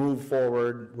move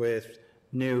forward with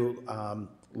new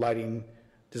lighting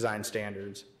design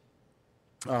standards.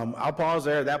 I'll pause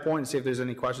there at that point and see if there's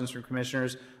any questions from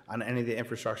commissioners on any of the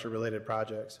infrastructure related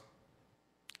projects.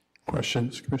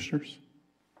 Questions, commissioners?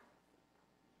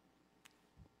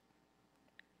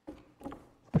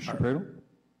 Commissioner Bradle?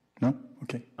 No?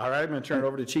 Okay. All right, I'm going to turn it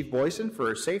over to Chief Boyson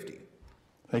for safety.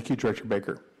 Thank you, Director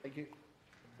Baker. Thank you.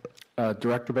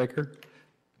 Director Baker,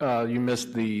 you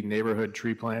missed the neighborhood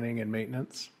tree planting and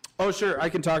maintenance. Oh, sure, I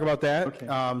can talk about that. Okay.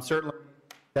 Certainly,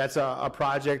 that's a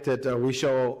project that we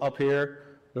show up here,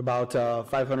 about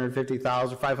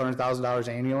 $500,000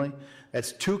 annually.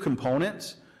 That's two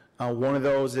components. One of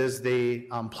those is the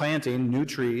planting new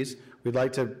trees. We'd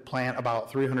like to plant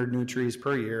about 300 new trees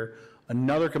per year.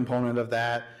 Another component of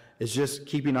that is just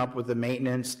keeping up with the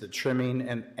maintenance, the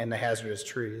trimming, and the hazardous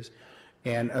trees.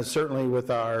 And certainly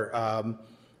with our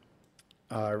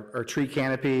tree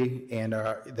canopy and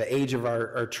the age of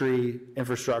our tree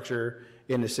infrastructure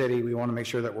in the city, we want to make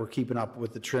sure that we're keeping up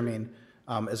with the trimming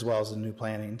as well as the new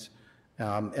plantings.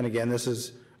 And again, this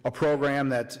is a program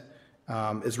that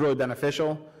is really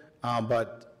beneficial,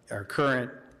 but our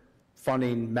current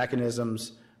funding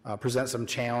mechanisms present some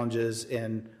challenges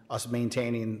in us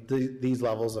maintaining these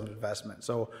levels of investment.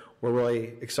 So we're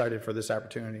really excited for this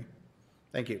opportunity.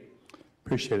 Thank you.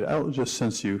 Appreciate it. I'll just,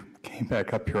 since you came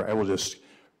back up here, I will just,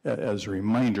 as a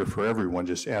reminder for everyone,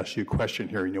 just ask you a question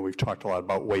here. We've talked a lot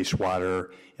about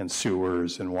wastewater and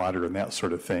sewers and water and that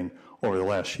sort of thing over the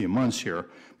last few months here.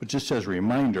 But just as a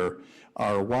reminder,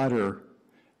 our water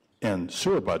and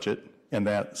sewer budget and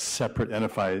that separate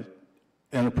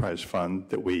enterprise fund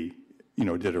that we,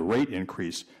 did a rate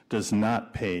increase does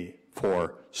not pay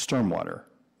for stormwater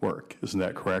work. Isn't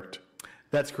that correct?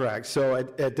 That's correct. So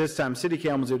at this time, City of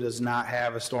Kalamazoo does not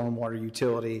have a stormwater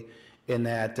utility in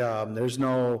that there's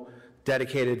no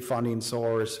dedicated funding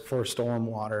source for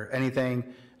stormwater. Anything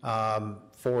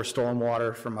for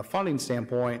stormwater from a funding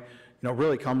standpoint,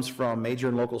 really comes from major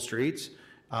and local streets.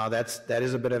 That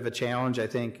is a bit of a challenge. I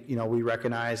think, we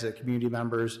recognize that community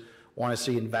members want to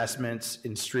see investments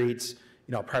in streets,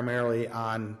 primarily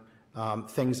on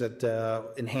things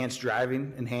that enhance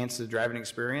the driving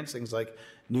experience, things like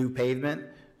new pavement,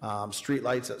 street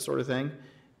lights, that sort of thing.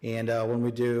 And when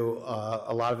we do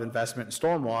a lot of investment in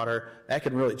stormwater, that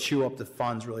can really chew up the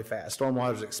funds really fast.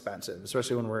 Stormwater is expensive,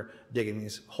 especially when we're digging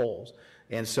these holes.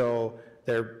 And so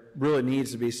there really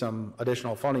needs to be some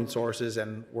additional funding sources,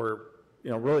 and we're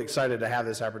really excited to have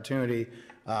this opportunity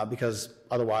because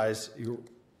otherwise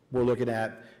we're looking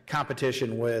at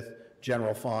competition with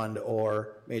general fund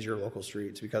or major local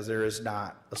streets because there is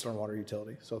not a stormwater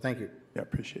utility. So thank you. Yeah,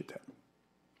 appreciate that.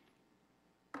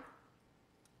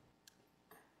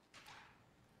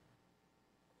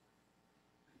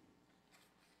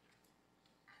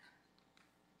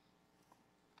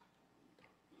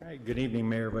 All right, good evening,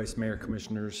 Mayor, Vice Mayor,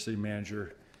 Commissioners, City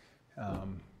Manager,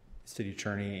 City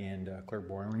Attorney, and Clerk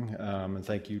Boiling, and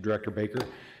thank you, Director Baker.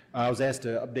 I was asked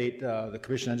to update the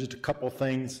Commission on just a couple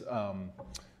things,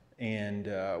 and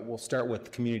we'll start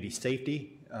with community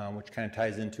safety, which kind of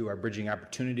ties into our Bridging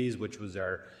Opportunities, which was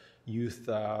our youth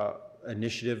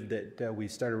initiative that we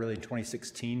started really in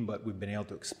 2016, but we've been able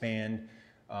to expand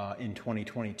in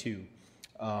 2022.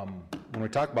 When we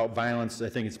talk about violence, I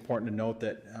think it's important to note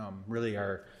that really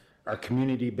our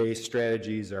community-based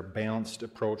strategies, our balanced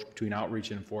approach between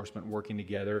outreach and enforcement working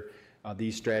together,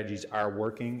 these strategies are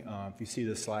working. If you see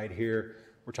the slide here,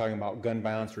 we're talking about gun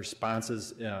violence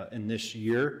responses in this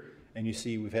year, and you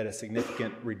see we've had a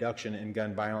significant reduction in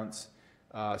gun violence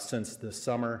since the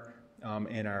summer,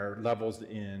 and our levels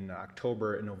in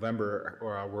October and November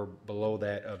were below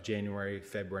that of January,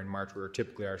 February, and March, which are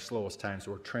typically our slowest times,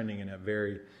 so we're trending in a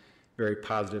very, very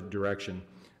positive direction.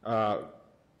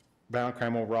 Violent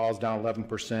crime overall is down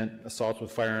 11%, assaults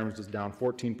with firearms is down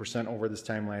 14% over this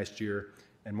time last year,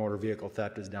 and motor vehicle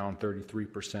theft is down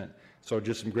 33%. So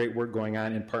just some great work going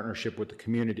on in partnership with the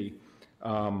community.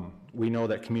 We know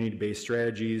that community-based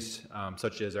strategies,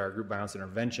 such as our group violence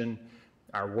intervention,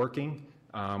 are working.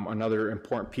 Another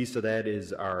important piece of that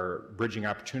is our Bridging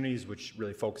Opportunities, which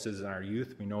really focuses on our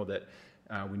youth. We know that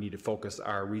we need to focus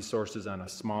our resources on a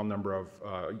small number of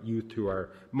youth who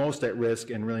are most at risk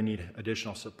and really need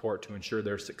additional support to ensure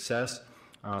their success.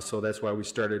 So that's why we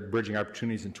started Bridging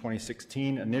Opportunities in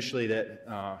 2016. Initially, that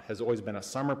has always been a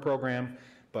summer program,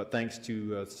 but thanks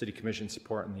to City Commission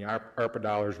support and the ARPA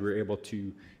dollars, we were able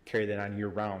to carry that on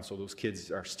year-round. So those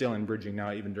kids are still in Bridging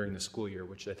now, even during the school year,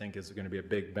 which I think is going to be a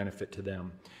big benefit to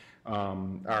them.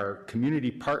 Our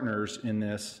community partners in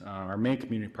this, our main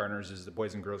community partners is the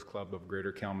Boys and Girls Club of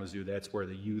Greater Kalamazoo. That's where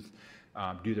the youth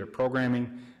do their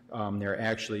programming. They're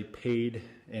actually paid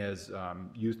as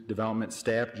youth development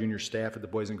staff, junior staff at the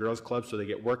Boys and Girls Club, so they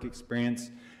get work experience.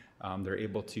 They're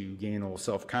able to gain a little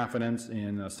self-confidence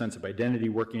and a sense of identity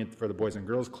working for the Boys and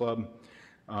Girls Club.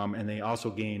 And they also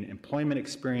gain employment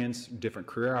experience, different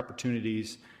career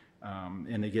opportunities,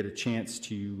 and they get a chance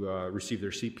to receive their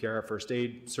CPR first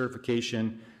aid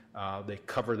certification. They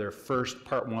cover their first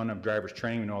part 1 of driver's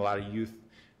training. We know a lot of youth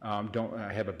don't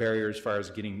have a barrier as far as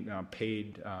getting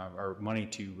paid or money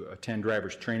to attend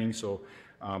driver's training, so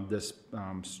this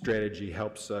strategy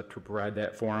helps to provide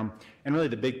that for them. And really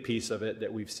the big piece of it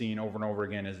that we've seen over and over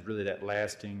again is really that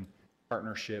lasting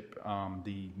partnership,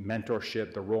 the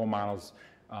mentorship, the role models,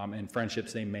 and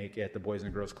friendships they make at the Boys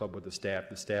and Girls Club with the staff.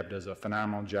 The staff does a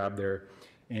phenomenal job there,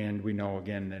 and we know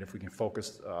again that if we can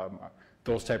focus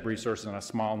those type of resources on a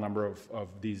small number of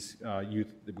these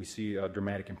youth, that we see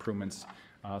dramatic improvements.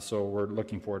 So we're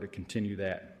looking forward to continue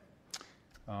that.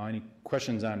 Any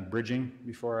questions on bridging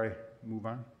before I move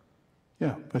on?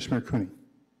 Yeah, Vice Mayor Cooney.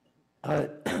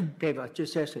 Dave, I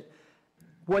just asked it,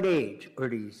 what age are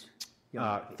these?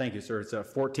 Thank you, sir. It's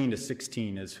 14 to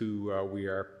 16 is who we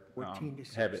are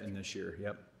have it in this year.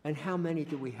 Yep. And how many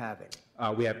do we have it?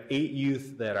 We have 8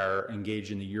 youth that are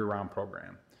engaged in the year-round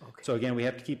program. Okay. So again, we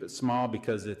have to keep it small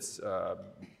because it's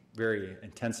very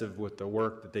intensive with the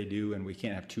work that they do, and we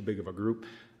can't have too big of a group.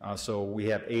 So we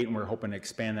have 8, and we're hoping to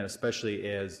expand that, especially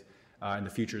as in the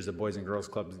future as the Boys and Girls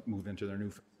Clubs move into their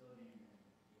new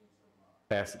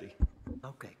capacity.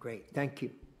 Okay, great. Thank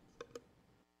you.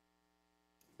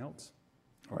 Else?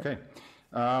 Okay.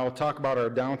 I'll talk about our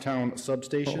downtown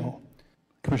substation.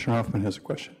 Commissioner Hoffman has a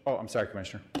question. Oh, I'm sorry,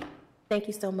 Commissioner. Thank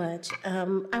you so much.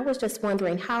 I was just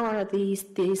wondering, how are these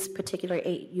particular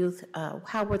 8 youth,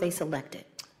 how were they selected?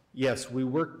 Yes, we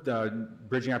work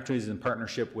Bridging Opportunities in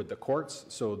partnership with the courts.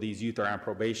 So these youth are on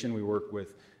probation. We work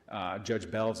with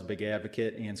Judge Bell is a big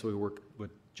advocate, and so we work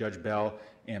with Judge Bell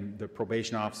and the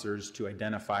probation officers to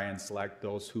identify and select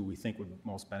those who we think would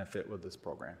most benefit with this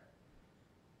program.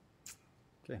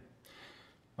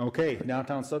 Okay,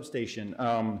 downtown substation.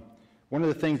 One of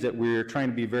the things that we're trying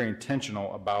to be very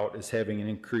intentional about is having an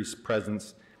increased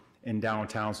presence in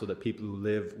downtown so that people who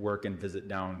live, work, and visit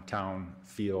downtown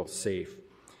feel safe.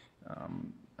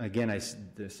 Again, I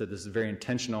said this is very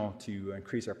intentional to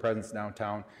increase our presence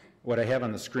downtown. What I have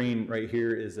on the screen right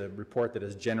here is a report that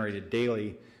is generated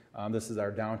daily. This is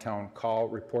our downtown call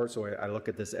report, so I look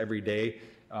at this every day.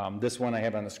 This one I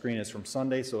have on the screen is from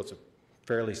Sunday, so it's a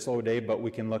fairly slow day, but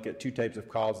we can look at 2 types of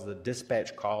calls: the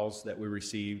dispatch calls that we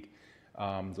received,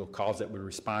 the calls that we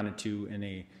responded to in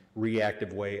a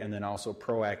reactive way, and then also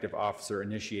proactive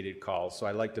officer-initiated calls. So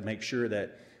I like to make sure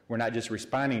that we're not just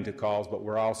responding to calls, but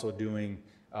we're also doing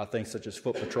things such as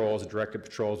foot patrols, directed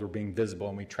patrols. We're being visible,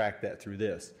 and we track that through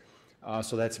this.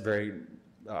 So that's very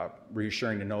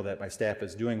reassuring to know that my staff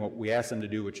is doing what we asked them to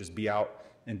do, which is be out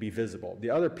and be visible. The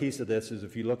other piece of this is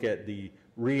if you look at the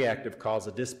reactive calls,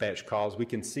 the dispatch calls, we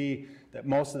can see that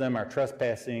most of them are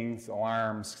trespassing,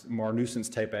 alarms, more nuisance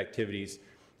type activities,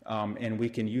 and we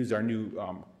can use our new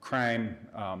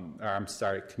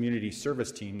community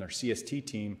service team, our CST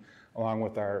team, along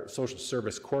with our social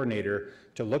service coordinator,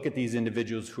 to look at these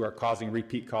individuals who are causing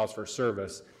repeat calls for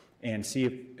service and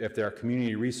see if there are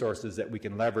community resources that we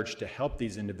can leverage to help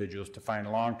these individuals to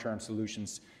find long-term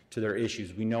solutions to their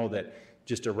issues. We know that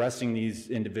just arresting these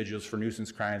individuals for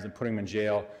nuisance crimes and putting them in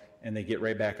jail and they get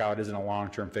right back out isn't a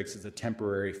long-term fix, it's a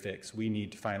temporary fix. We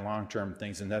need to find long-term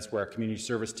things, and that's where our community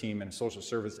service team and social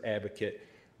service advocate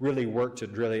really work to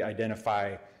really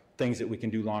identify things that we can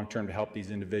do long-term to help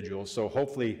these individuals. So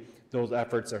hopefully those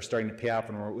efforts are starting to pay off,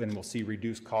 and we'll see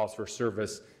reduced calls for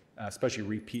service, especially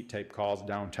repeat type calls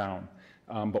downtown.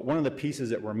 But one of the pieces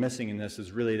that we're missing in this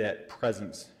is really that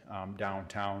presence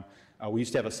downtown. We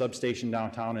used to have a substation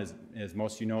downtown, as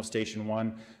most of you know. Station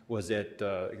 1 was at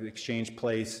Exchange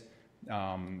Place,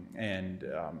 and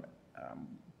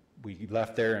we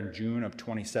left there in June of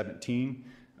 2017,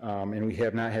 and we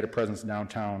have not had a presence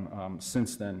downtown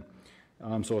since then.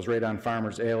 So it was right on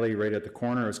Farmers Alley, right at the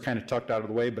corner. It was kind of tucked out of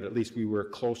the way, but at least we were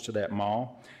close to that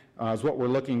mall. So what we're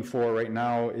looking for right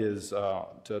now is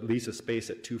to lease a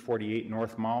space at 248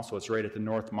 North Mall. So it's right at the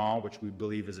North Mall, which we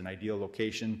believe is an ideal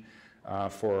location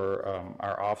for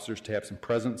our officers to have some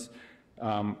presence.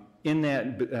 In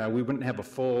that, we wouldn't have a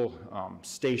full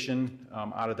station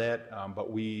out of that,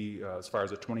 but we, as far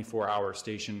as a 24-hour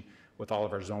station with all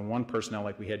of our Zone 1 personnel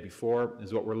like we had before,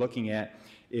 is what we're looking at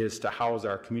is to house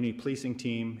our community policing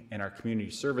team and our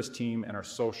community service team and our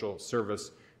social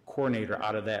service coordinator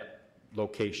out of that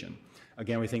location.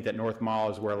 Again, we think that North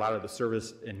Mall is where a lot of the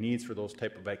service and needs for those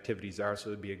type of activities are, so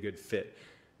it'd be a good fit.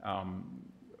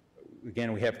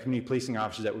 Again, we have community policing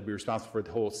officers that would be responsible for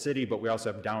the whole city, but we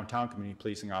also have downtown community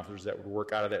policing officers that would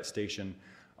work out of that station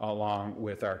along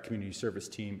with our community service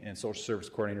team and social service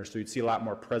coordinators. So you'd see a lot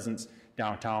more presence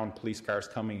downtown, police cars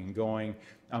coming and going,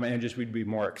 and just we'd be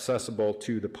more accessible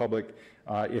to the public.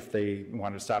 If they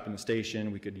wanted to stop in the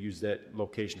station, we could use that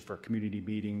location for community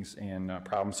meetings and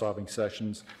problem-solving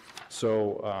sessions.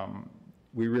 So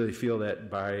we really feel that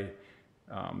by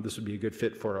this would be a good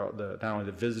fit for not only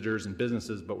the visitors and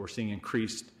businesses, but we're seeing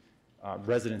increased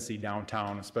residency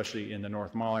downtown, especially in the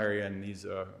North Mall area and these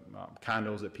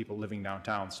condos that people living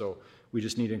downtown. So we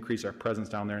just need to increase our presence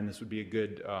down there, and this would be a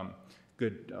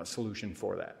good solution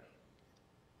for that.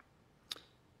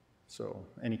 So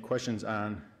any questions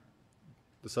on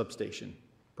the substation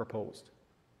proposed?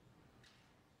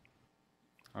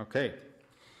 Okay.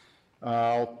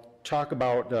 I'll talk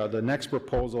about the next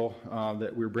proposal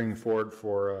that we're bringing forward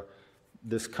for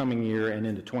this coming year and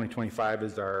into 2025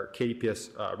 is our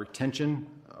KDPS retention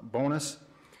bonus.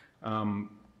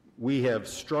 We have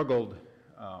struggled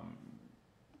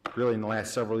really in the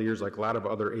last several years, like a lot of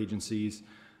other agencies,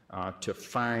 to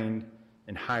find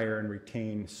and hire and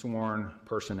retain sworn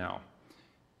personnel.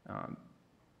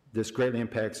 This greatly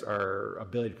impacts our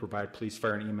ability to provide police,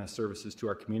 fire, and EMS services to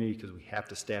our community because we have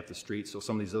to staff the streets. So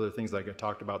some of these other things, like I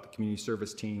talked about, the community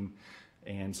service team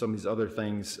and some of these other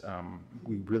things,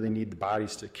 we really need the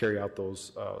bodies to carry out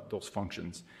those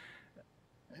functions.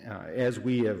 As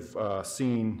we have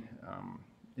seen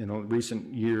in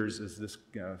recent years, as this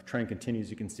trend continues,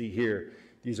 you can see here,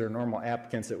 these are normal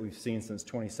applicants that we've seen since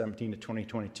 2017 to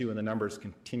 2022, and the numbers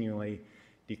continually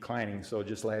declining. So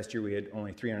just last year we had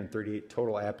only 338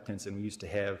 total applicants, and we used to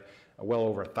have well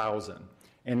over 1,000.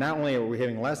 And not only are we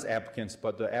having less applicants,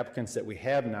 but the applicants that we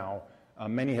have now,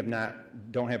 many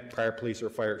don't have prior police or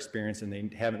fire experience, and they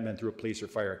haven't been through a police or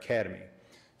fire academy.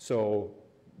 So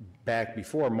back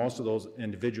before, most of those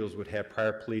individuals would have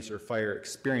prior police or fire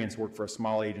experience, work for a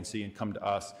small agency, and come to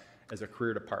us as a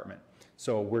career department.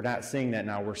 So we're not seeing that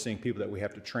now. We're seeing people that we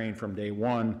have to train from day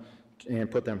one and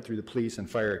put them through the police and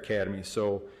fire academy.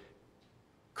 So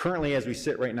currently, as we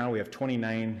sit right now, we have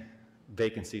 29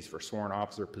 vacancies for sworn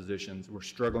officer positions. We're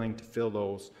struggling to fill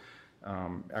those.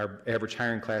 Our average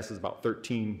hiring class is about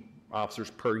 13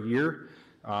 officers per year.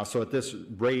 So at this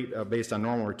rate, based on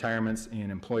normal retirements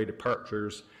and employee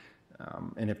departures,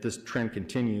 and if this trend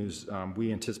continues,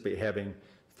 we anticipate having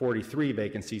 43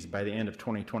 vacancies by the end of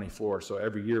 2024. So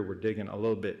every year we're digging a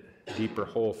little bit deeper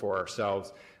hole for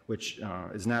ourselves, which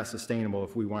is not sustainable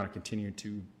if we want to continue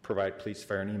to provide police,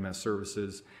 fire, and EMS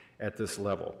services at this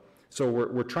level. So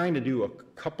we're trying to do a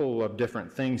couple of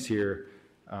different things here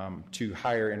to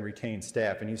hire and retain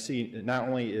staff. And you see, not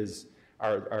only is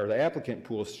the applicant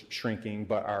pool shrinking,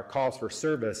 but our calls for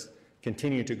service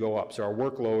continue to go up. So our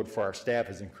workload for our staff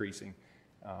is increasing.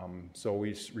 So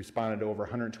we responded to over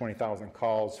 120,000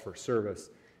 calls for service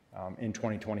in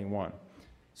 2021.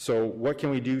 So what can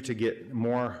we do to get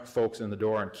more folks in the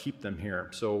door and keep them here?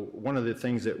 So one of the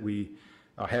things that we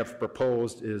have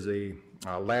proposed is a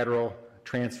lateral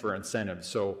transfer incentive.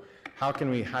 So how can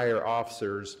we hire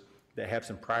officers that have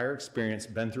some prior experience,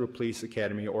 been through a police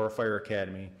academy or a fire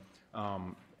academy?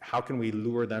 How can we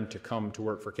lure them to come to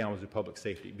work for Kalamazoo Public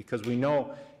Safety? Because we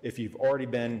know if you've already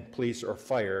been police or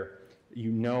fire,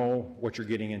 you know what you're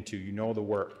getting into, you know the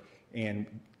work, and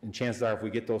chances are if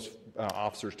we get those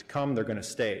officers to come, they're going to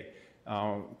stay.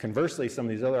 Conversely, some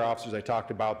of these other officers I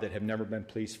talked about that have never been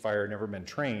police, fire, never been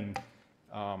trained,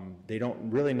 they don't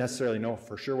really necessarily know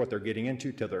for sure what they're getting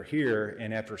into till they're here,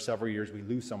 and after several years we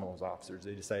lose some of those officers.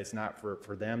 They decide it's not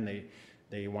for them.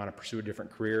 They want to pursue a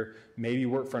different career, maybe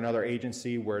work for another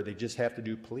agency where they just have to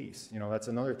do police. You know, that's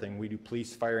another thing. We do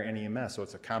police, fire, and EMS, so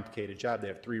it's a complicated job. They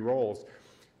have 3 roles.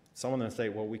 Some of them say,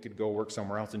 well, we could go work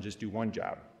somewhere else and just do one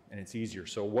job, and it's easier.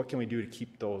 So what can we do to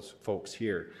keep those folks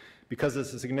here? Because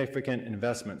it's a significant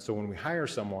investment. So when we hire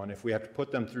someone, if we have to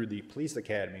put them through the police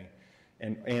academy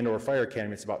and or fire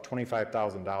academy, it's about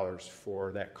 $25,000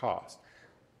 for that cost.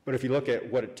 But if you look at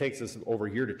what it takes us over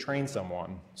a year to train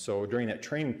someone, so during that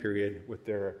training period with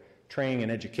their training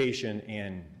and education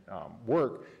and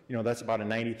work, you know, that's about a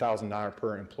 $90,000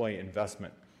 per employee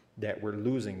investment that we're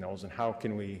losing those, and how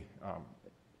can we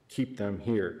keep them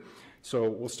here? So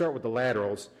we'll start with the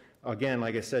laterals. Again,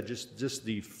 like I said, just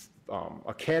the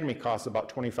academy costs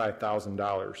about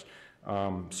 $25,000.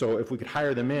 So if we could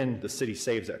hire them in, the city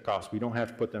saves that cost. We don't have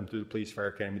to put them through the police fire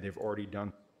academy. They've already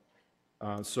done.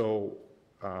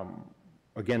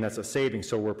 Again, that's a saving.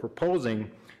 So we're proposing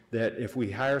that if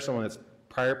we hire someone that's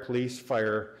prior police,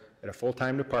 fire at a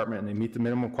full-time department and they meet the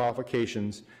minimum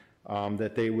qualifications,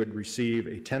 that they would receive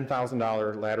a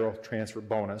 $10,000 lateral transfer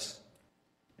bonus.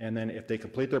 And then if they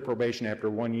complete their probation after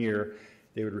 1 year,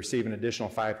 they would receive an additional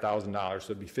 $5,000.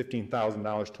 So it'd be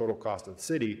 $15,000 total cost of the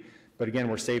city. But again,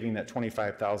 we're saving that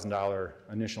 $25,000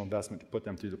 initial investment to put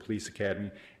them through the police academy.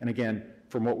 And again,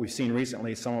 from what we've seen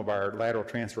recently, some of our lateral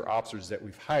transfer officers that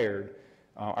we've hired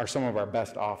are some of our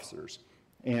best officers.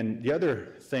 And the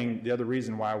other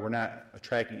reason why we're not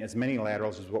attracting as many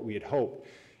laterals as what we had hoped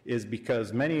is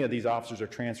because many of these officers are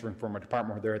transferring from a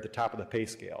department where they're at the top of the pay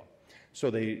scale. So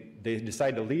they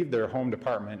decide to leave their home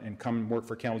department and come work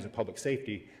for Kalamazoo Public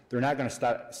Safety. They're not going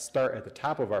to start at the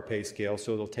top of our pay scale,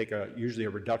 so they'll take usually a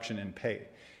reduction in pay.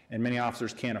 And many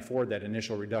officers can't afford that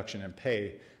initial reduction in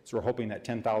pay, so we're hoping that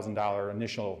 $10,000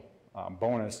 initial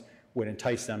bonus would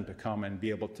entice them to come and be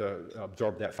able to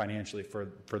absorb that financially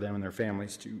for them and their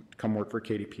families to come work for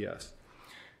KDPS.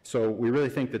 So we really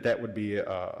think that would be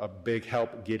a big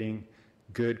help getting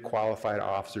good qualified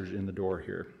officers in the door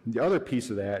here. The other piece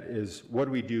of that is what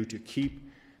do we do to keep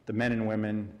the men and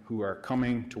women who are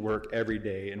coming to work every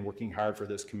day and working hard for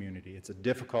this community. It's a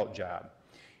difficult job.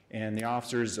 And the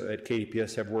officers at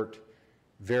KDPS have worked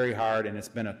very hard, and it's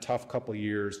been a tough couple of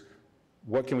years.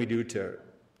 What can we do to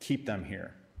keep them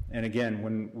here? And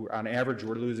again, on average,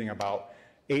 we're losing about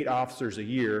 8 officers a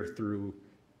year through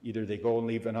either they go and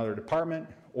leave another department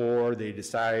or they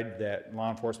decide that law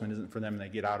enforcement isn't for them and they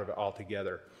get out of it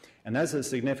altogether. And that's a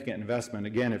significant investment.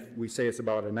 Again, if we say it's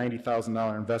about a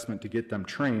 $90,000 investment to get them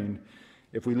trained,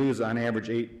 if we lose on average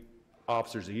 8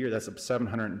 officers a year, that's a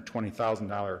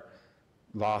 $720,000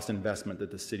 lost investment that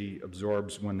the city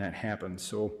absorbs when that happens.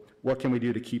 So what can we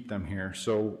do to keep them here?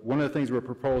 So one of the things we're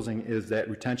proposing is that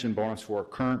retention bonus for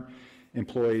current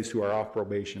employees who are off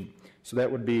probation. So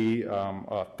that would be a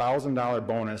 $1,000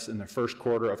 bonus in the first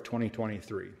quarter of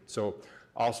 2023. So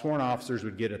all sworn officers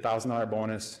would get a $1,000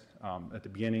 bonus at the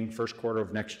beginning, first quarter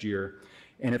of next year.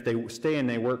 And if they stay and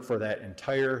they work for that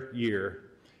entire year,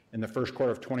 in the first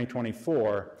quarter of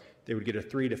 2024, they would get a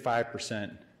 3 to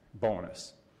 5%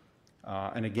 bonus.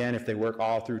 And again, if they work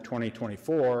all through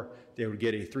 2024, they would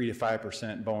get a 3 to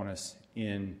 5% bonus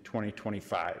in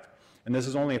 2025. And this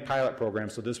is only a pilot program,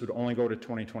 so this would only go to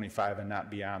 2025 and not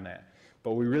beyond that.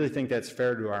 But we really think that's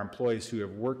fair to our employees who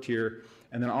have worked here.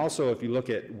 And then also, if you look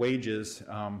at wages,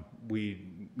 we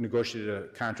negotiated a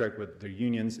contract with the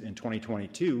unions in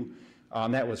 2022.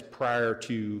 That was prior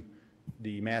to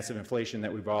the massive inflation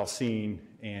that we've all seen.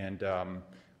 And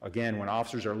again, when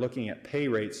officers are looking at pay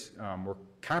rates, we're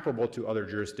comparable to other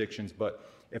jurisdictions, but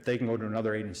if they can go to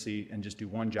another agency and just do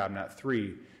one job, not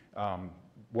three,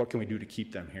 what can we do to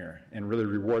keep them here and really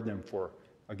reward them for,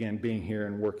 again, being here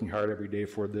and working hard every day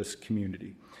for this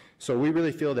community. So we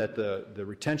really feel that the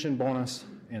retention bonus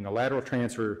and the lateral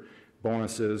transfer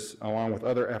bonuses, along with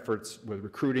other efforts with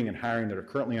recruiting and hiring that are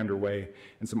currently underway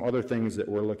and some other things that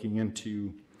we're looking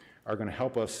into, are going to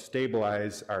help us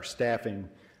stabilize our staffing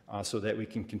so that we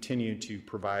can continue to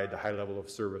provide the high level of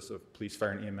service of police,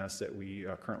 fire, and EMS that we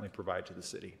currently provide to the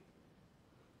city.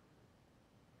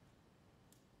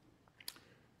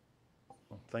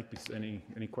 Well, thank you.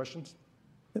 Any questions?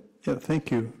 Yeah,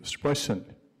 thank you. Mr. Bryson,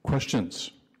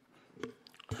 questions?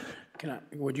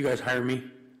 Would you guys hire me?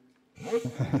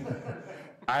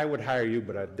 I would hire you,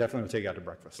 but I definitely would take you out to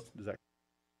breakfast. Is that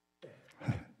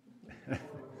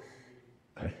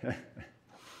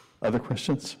Other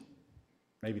questions?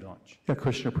 Maybe lunch. Yeah,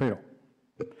 Commissioner Praedel.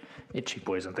 Hey, Chief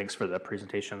Boysen, thanks for the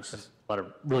presentation. This is a lot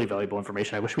of really valuable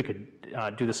information. I wish we could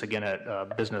do this again at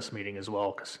a business meeting as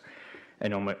well, because I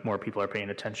know more people are paying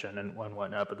attention and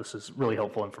whatnot, but this is really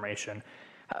helpful information.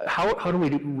 How do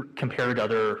we compare to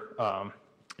other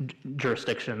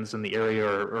jurisdictions in the area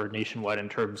or nationwide in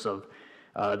terms of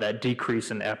that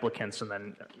decrease in applicants and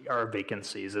then our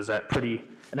vacancies? Is that pretty,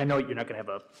 and I know you're not going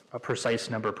to have a precise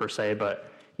number per se,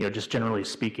 but just generally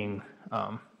speaking,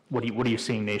 what are you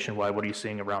seeing nationwide? What are you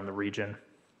seeing around the region?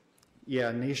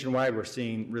 Yeah, nationwide, we're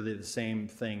seeing really the same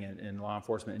thing in law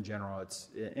enforcement in general. It's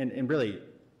and really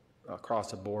across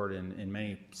the board in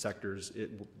many sectors.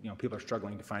 People are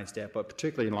struggling to find staff, but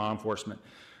particularly in law enforcement.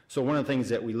 So one of the things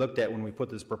that we looked at when we put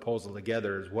this proposal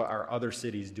together is what are other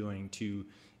cities doing to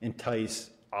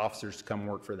entice officers to come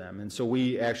work for them. And so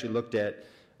we actually looked at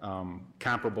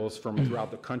comparables from throughout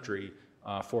the country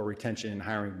for retention and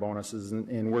hiring bonuses,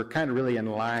 and we're kind of really in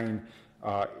line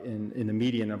in the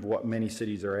median of what many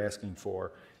cities are asking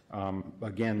for.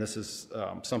 Again, this is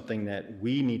something that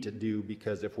we need to do,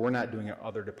 because if we're not doing it,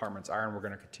 other departments are, and we're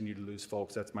going to continue to lose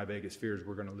folks. That's my biggest fear, is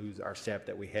we're going to lose our staff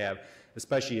that we have,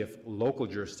 especially if local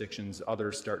jurisdictions,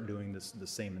 others start doing the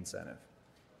same incentive.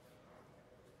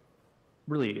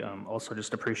 Really also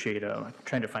just appreciate, I'm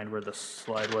trying to find where the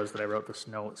slide was that I wrote this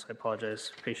note, so I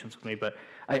apologize, patience with me, but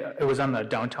it was on the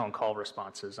downtown call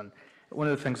responses, and one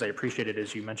of the things I appreciated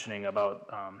is you mentioning about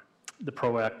the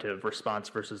proactive response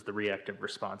versus the reactive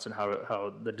response, and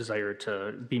how the desire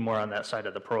to be more on that side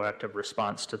of the proactive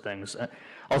response to things.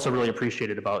 Also really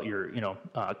appreciated about your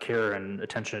care and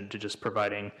attention to just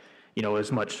providing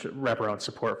as much wraparound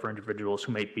support for individuals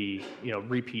who might be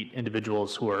repeat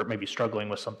individuals who are maybe struggling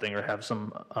with something or have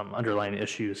some underlying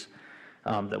issues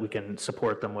that we can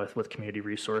support them with community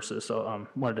resources. So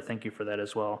wanted to thank you for that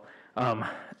as well.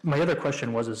 My other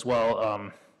question was as well,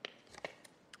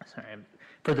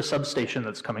 for the substation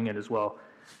that's coming in as well.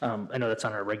 I know that's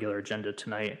on our regular agenda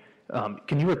tonight.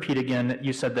 Can you repeat again?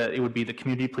 You said that it would be the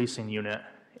community policing unit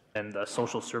and the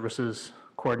social services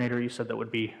coordinator, you said that would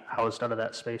be housed out of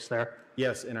that space there?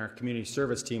 Yes, in our community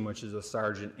service team, which is a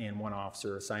sergeant and one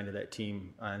officer assigned to that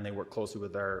team, and they work closely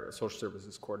with our social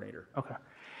services coordinator. Okay.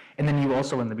 And then you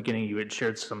also, in the beginning, you had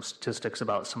shared some statistics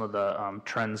about some of the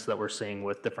trends that we're seeing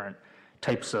with different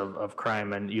types of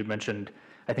crime, and you'd mentioned,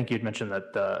 I think you'd mentioned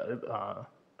that the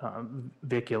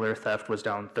vehicular theft was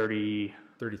down 33%.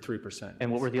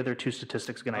 And what were the other two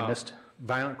statistics again? I missed.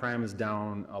 Violent crime is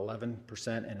down 11%,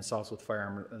 and assaults with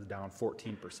firearm is down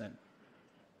 14%.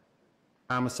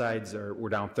 Homicides were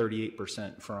down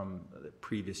 38% from the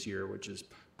previous year, which is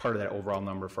part of that overall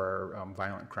number for our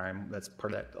violent crime. That's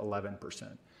part of that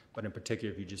 11%. But in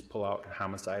particular, if you just pull out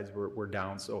homicides, we're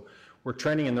down. So we're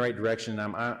trending in the right direction.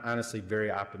 I'm honestly very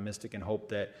optimistic and hope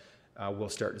that we'll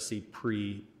start to see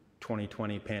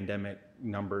pre-2020 pandemic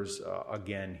numbers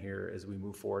again here as we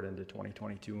move forward into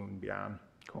 2022 and beyond.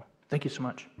 Cool. Thank you so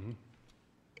much.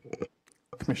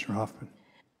 Commissioner Hoffman.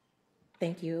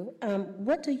 Thank you.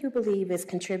 What do you believe is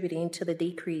contributing to the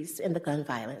decrease in the gun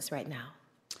violence right now?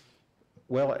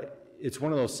 Well, it's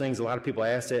one of those things, a lot of people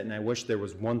ask it, and I wish there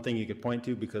was one thing you could point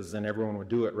to, because then everyone would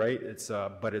do it, right?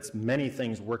 But it's many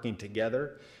things working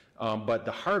together. But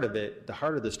the heart of it, the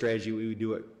heart of the strategy we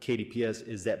do at KDPS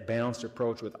is that balanced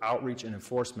approach with outreach and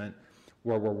enforcement,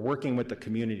 where we're working with the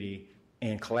community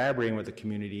and collaborating with the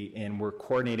community, and we're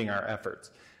coordinating our efforts.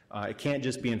 It can't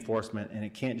just be enforcement, and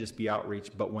it can't just be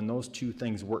outreach, but when those two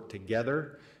things work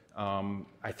together,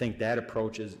 I think that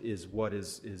approach is what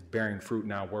is bearing fruit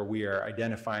now, where we are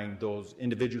identifying those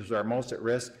individuals who are most at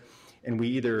risk, and we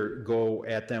either go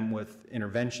at them with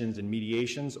interventions and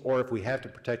mediations, or if we have to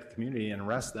protect the community and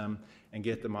arrest them and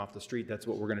get them off the street, that's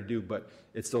what we're going to do. But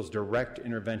it's those direct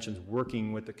interventions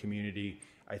working with the community,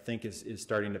 I think, is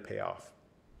starting to pay off.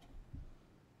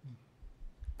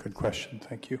 Good question.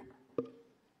 Thank you.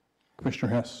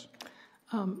 Commissioner Hess.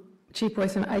 Chief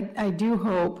Boyson, I do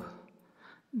hope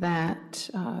that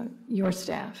your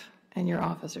staff and your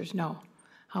officers know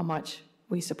how much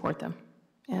we support them,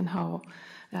 and how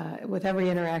with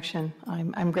every interaction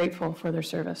I'm grateful for their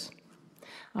service.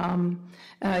 You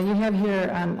have here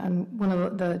on one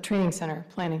of the training center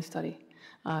planning study.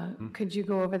 Could you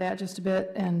go over that just a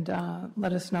bit and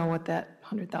let us know what that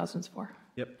 100,000 is for?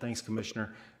 Yep, thanks,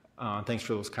 Commissioner. Thanks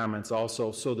for those comments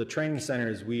also. So the training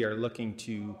centers, we are looking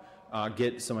to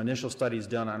get some initial studies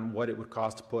done on what it would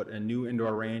cost to put a new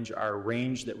indoor range. Our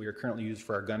range that we are currently using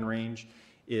for our gun range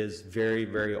is very,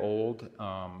 very old.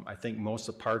 I think most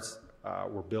of the parts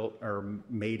were built or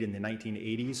made in the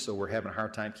 1980s, so we're having a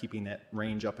hard time keeping that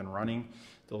range up and running.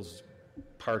 Those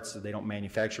parts, they don't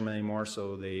manufacture them anymore,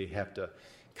 so they have to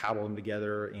cobble them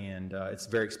together, and it's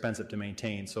very expensive to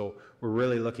maintain. So we're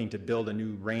really looking to build a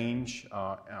new range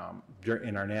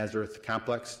in our Nazareth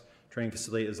complex training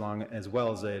facility, as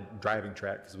well as a driving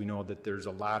track, because we know that there's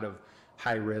a lot of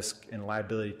high risk and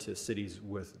liability to cities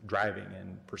with driving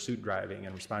and pursuit driving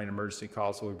and responding to emergency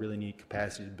calls. So we really need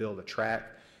capacity to build a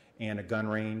track and a gun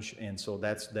range, and so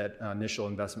that's that initial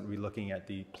investment. We're looking at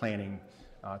the planning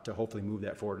to hopefully move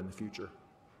that forward in the future.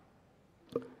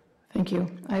 Thank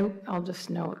you. I'll just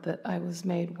note that I was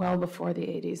made well before the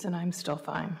 80s, and I'm still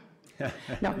fine.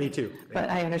 No, me too. But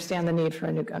I understand the need for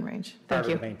a new gun range. Thank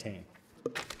you. To maintain.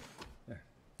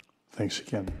 Thanks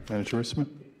again. Manager Rissman.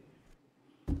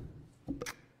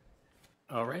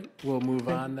 All right, we'll move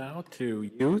on now to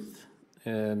youth,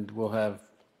 and we'll have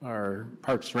our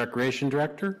Parks and Recreation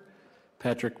Director,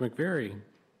 Patrick McVeary,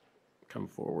 come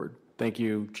forward. Thank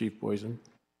you, Chief Boyson.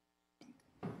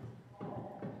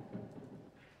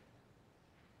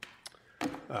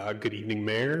 Good evening,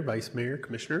 Mayor, Vice Mayor,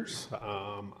 Commissioners.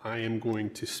 I am going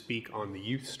to speak on the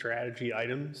youth strategy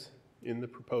items in the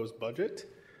proposed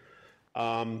budget.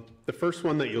 The first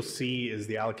one that you'll see is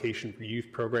the allocation for youth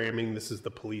programming. This is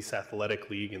the Police Athletic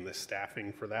League and the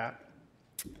staffing for that.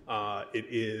 It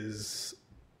is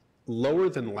lower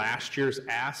than last year's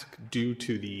ask due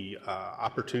to the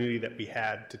opportunity that we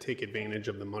had to take advantage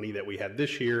of the money that we had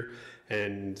this year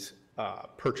and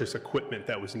purchase equipment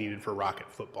that was needed for Rocket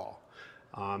football.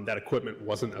 That equipment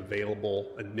wasn't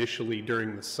available initially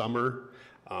during the summer,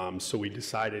 so we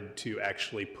decided to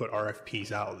actually put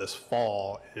RFPs out this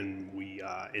fall, and we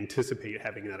anticipate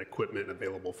having that equipment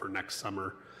available for next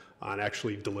summer and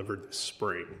actually delivered this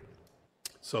spring.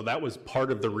 So that was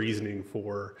part of the reasoning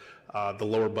for the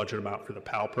lower budget amount for the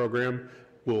PAL program.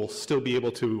 We'll still be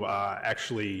able to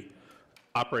actually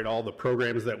operate all the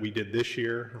programs that we did this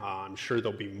year. I'm sure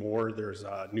there'll be more. There's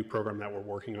a new program that we're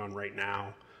working on right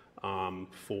now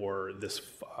for this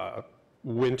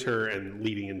winter and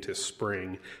leading into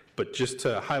spring. But just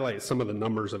to highlight some of the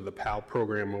numbers of the PAL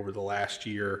program over the last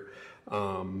year,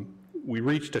 we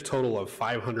reached a total of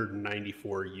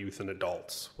 594 youth and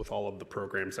adults with all of the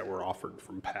programs that were offered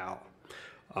from PAL.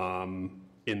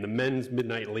 In the Men's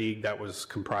Midnight League, that was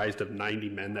comprised of 90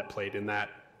 men that played in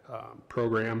that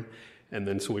program. And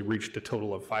then so we reached a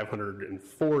total of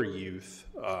 504 youth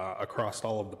across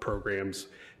all of the programs,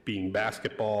 being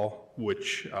basketball,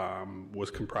 which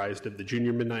was comprised of the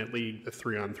Junior Midnight League, the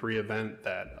 3-on-3 event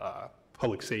that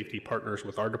Public Safety partners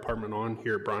with our department on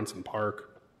here at Bronson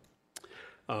Park.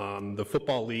 The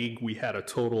Football League, we had a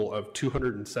total of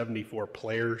 274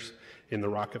 players in the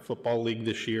Rocket Football League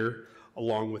this year,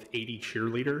 along with 80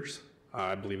 cheerleaders.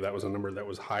 I believe that was a number that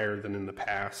was higher than in the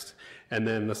past. And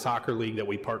then the soccer league that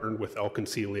we partnered with El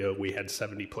Concilio, we had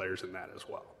 70 players in that as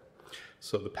well.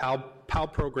 So the PAL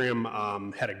program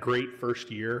had a great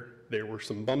first year. There were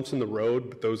some bumps in the road,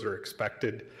 but those are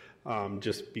expected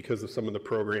just because of some of the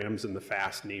programs and the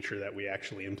fast nature that we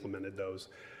actually implemented those.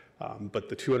 But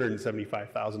the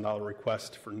 $275,000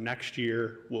 request for next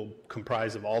year will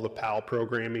comprise of all the PAL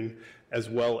programming, as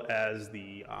well as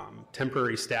the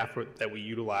temporary staff that we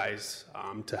utilize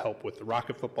to help with the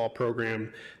Rocket football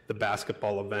program, the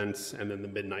basketball events, and then the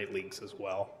midnight leagues as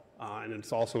well. And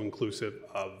it's also inclusive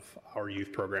of our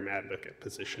youth program advocate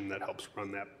position that helps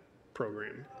run that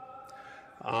program.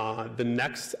 The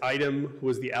next item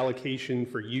was the allocation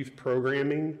for youth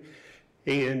programming.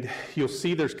 And you'll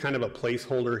see there's kind of a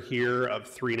placeholder here of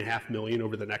 $3.5 million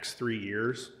over the next 3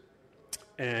 years.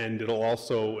 And it'll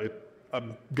also,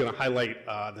 I'm going to highlight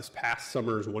this past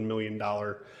summer's $1 million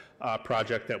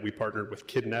project that we partnered with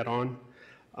KidNet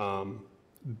on.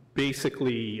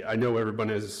 Basically, I know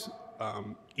everyone is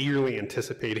eagerly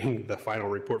anticipating the final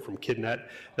report from KidNet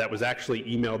that was actually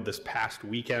emailed this past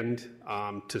weekend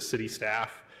to city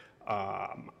staff.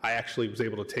 I actually was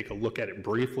able to take a look at it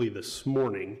briefly this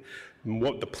morning. And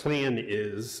what the plan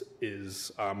is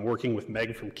working with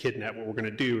Meg from KidNet, what we're going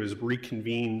to do is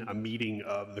reconvene a meeting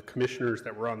of the commissioners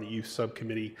that were on the youth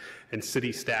subcommittee and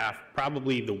city staff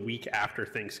probably the week after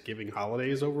Thanksgiving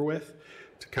holiday is over with,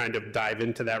 to kind of dive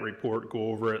into that report, go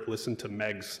over it, listen to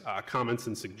Meg's comments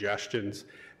and suggestions,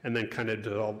 and then kind of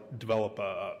develop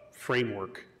a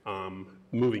framework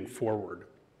moving forward.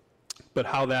 But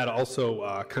how that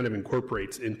also kind of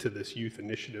incorporates into this youth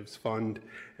initiatives fund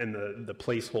and the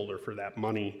placeholder for that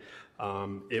money,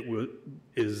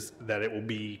 is that it will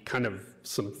be kind of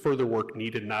some further work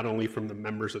needed, not only from the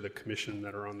members of the commission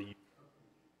that are on the,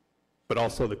 but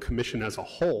also the commission as a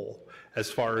whole,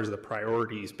 as far as the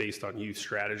priorities based on youth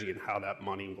strategy and how that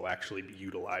money will actually be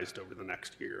utilized over the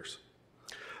next years.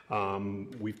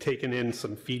 We've taken in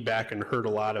some feedback and heard a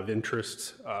lot of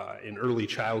interest in early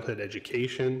childhood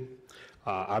education,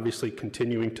 obviously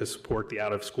continuing to support the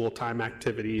out-of-school time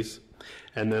activities,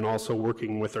 and then also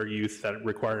working with our youth that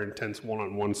require intense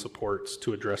one-on-one supports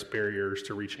to address barriers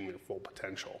to reaching their full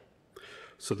potential.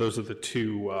 So those are the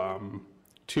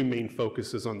two main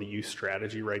focuses on the youth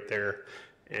strategy right there.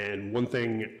 And one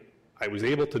thing I was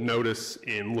able to notice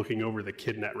in looking over the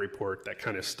KidNet report that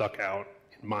kind of stuck out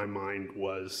in my mind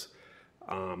was,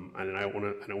 and I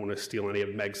don't want to steal any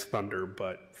of Meg's thunder,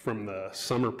 but from the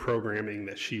summer programming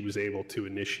that she was able to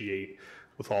initiate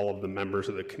with all of the members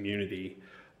of the community,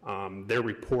 their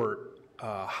report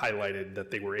highlighted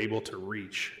that they were able to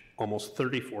reach almost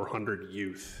 3,400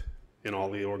 youth in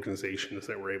all the organizations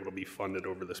that were able to be funded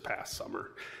over this past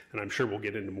summer. And I'm sure we'll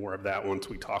get into more of that once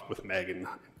we talk with Meg and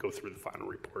go through the final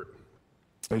report.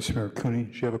 Vice Mayor Cooney,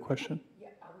 do you have a question? Yeah,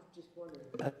 I was just wondering,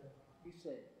 you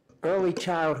said early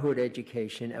childhood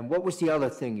education, and what was the other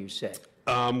thing you said?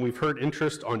 We've heard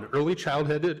interest on early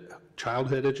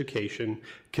childhood education,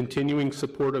 continuing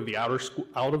support of the out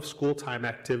of school time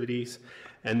activities,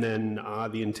 and then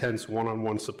the intense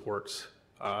one-on-one supports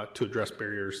to address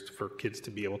barriers for kids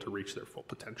to be able to reach their full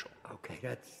potential. Okay,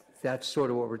 that's sort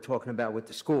of what we're talking about with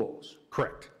the schools.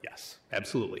 Correct, yes,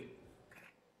 absolutely.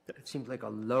 It seems like a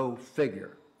low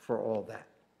figure for all that.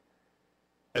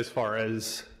 As far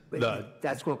as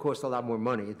that's going to cost a lot more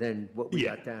money than what we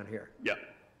got down here. Yeah.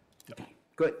 Okay,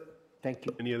 good, thank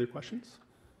you. Any other questions?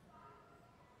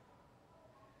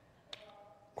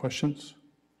 Questions,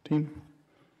 team?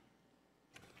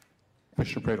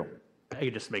 Commissioner Pradel. I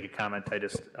could just make a comment. I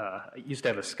used to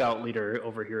have a scout leader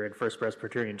over here at First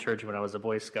Presbyterian Church when I was a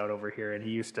Boy Scout over here, and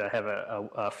he used to have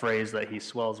a phrase that he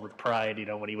swells with pride,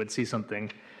 when he would see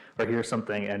something or hear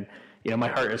something. And, my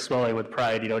heart is swelling with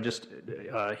pride, just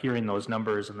hearing those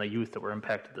numbers and the youth that were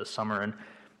impacted this summer. And,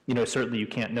 certainly you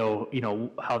can't know,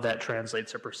 how that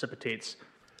translates or precipitates,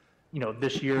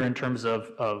 this year in terms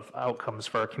of outcomes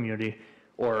for our community,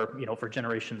 or, for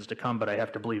generations to come, but I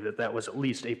have to believe that that was at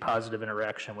least a positive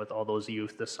interaction with all those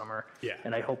youth this summer. Yeah.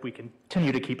 And I hope we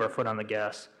continue to keep our foot on the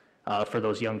gas for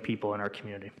those young people in our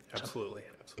community. Absolutely,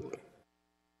 absolutely.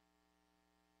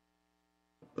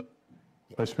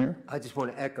 Vice Mayor? I just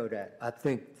want to echo that. I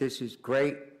think this is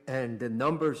great, and the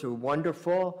numbers are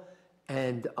wonderful,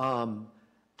 and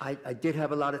I did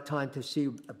have a lot of time to see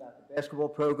about the basketball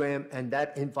program, and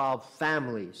that involved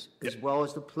families, as well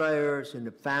as the players, and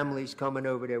the families coming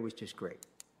over there was just great.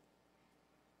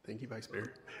 Thank you, Vice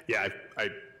Mayor. Yeah, I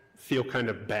feel kind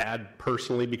of bad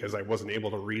personally because I wasn't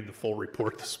able to read the full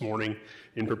report this morning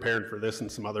in preparing for this and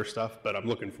some other stuff, but I'm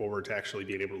looking forward to actually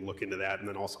being able to look into that and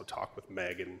then also talk with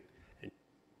Meg and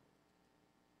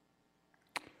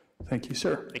Thank you,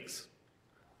 sir. Thanks.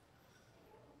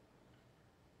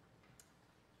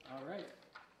 All right.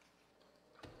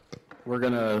 We're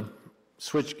going to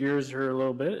switch gears here a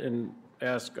little bit and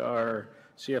ask our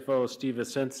CFO, Steve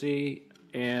Asensi,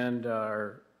 and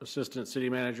our Assistant City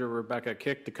Manager, Rebecca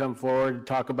Kick, to come forward and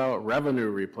talk about revenue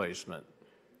replacement.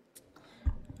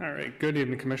 All right, good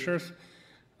evening, Commissioners.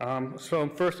 So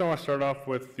first I want to start off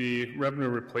with the revenue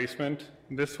replacement.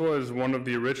 This was one of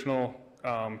the original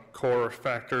core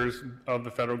factors of the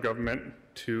federal government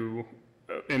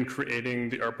in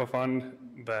creating the ARPA fund,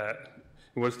 that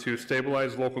was to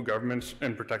stabilize local governments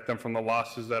and protect them from the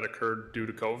losses that occurred due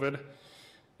to COVID.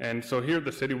 And so here at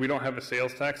the city, we don't have a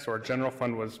sales tax, so our general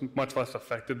fund was much less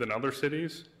affected than other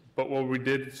cities. But what we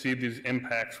did see these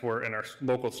impacts were in our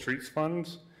local streets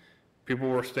funds. People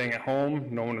were staying at home,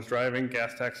 no one was driving,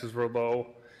 gas taxes were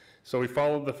low. So we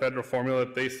followed the federal formula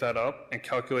that they set up and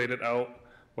calculated out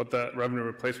what that revenue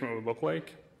replacement would look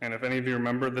like. And if any of you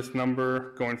remember, this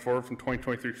number going forward from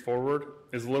 2023 forward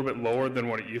is a little bit lower than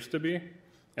what it used to be.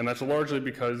 And that's largely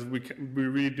because we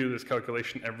redo this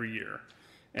calculation every year.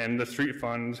 And the street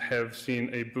funds have seen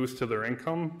a boost to their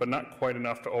income, but not quite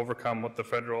enough to overcome what the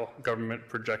federal government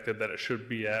projected that it should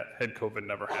be at had COVID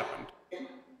never happened.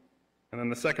 And then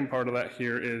the second part of that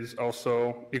here is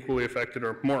also equally affected,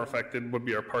 or more affected, would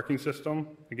be our parking system.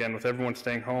 Again, with everyone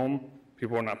staying home,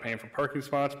 people were not paying for parking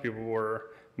spots, people were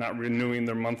not renewing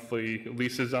their monthly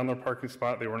leases on their parking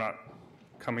spot, they were not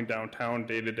coming downtown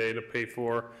day to day to pay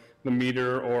for the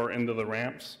meter or into the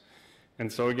ramps. And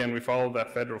so again, we followed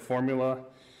that federal formula,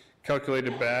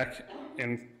 calculated back,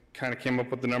 and kind of came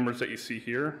up with the numbers that you see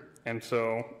here. And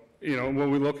so, you know, what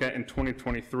we look at in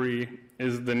 2023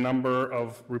 is the number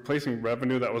of replacing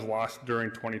revenue that was lost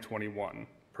during 2021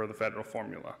 per the federal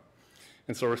formula.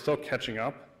 And so we're still catching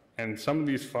up, and some of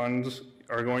these funds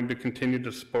are going to continue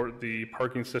to support the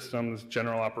parking system's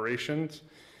general operations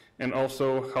and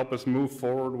also help us move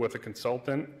forward with a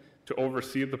consultant to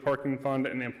oversee the parking fund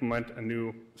and implement a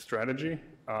new strategy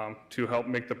to help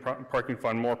make the parking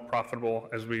fund more profitable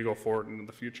as we go forward into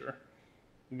the future.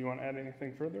 Do you want to add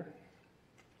anything further?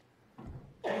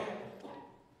 No,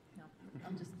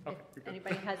 I'm just, if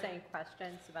anybody has any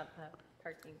questions about the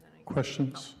parking.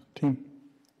 Questions, team?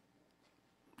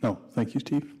 No, thank you,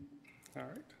 Steve. All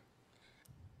right.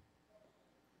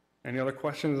 Any other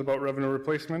questions about revenue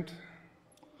replacement?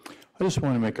 I just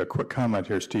want to make a quick comment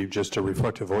here, Steve, just to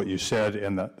reflect of what you said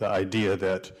and the idea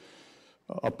that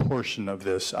a portion of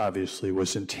this obviously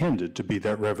was intended to be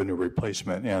that revenue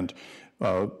replacement, and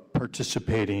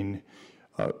participating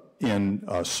in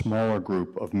a smaller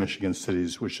group of Michigan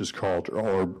cities, which is called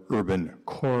urban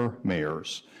core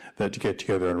mayors, that get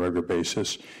together on a regular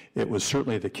basis. It was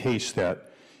certainly the case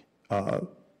that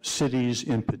cities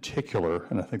in particular,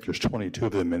 and I think there's 22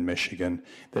 of them in Michigan,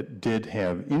 that did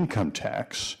have income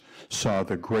tax, saw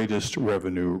the greatest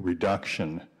revenue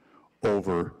reduction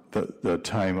over the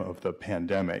time of the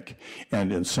pandemic.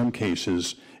 And in some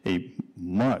cases, a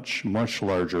much, much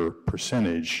larger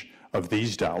percentage of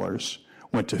these dollars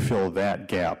went to fill that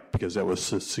gap, because that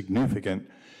was a significant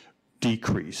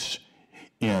decrease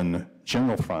in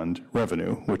general fund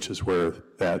revenue, which is where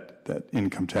that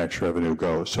income tax revenue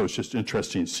goes. So it's just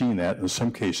interesting seeing that. In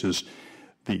some cases,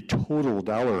 the total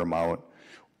dollar amount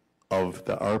of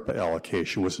the ARPA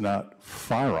allocation was not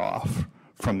far off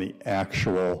from the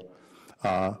actual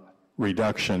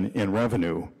reduction in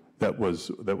revenue that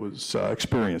was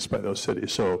experienced by those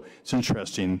cities. So it's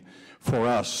interesting for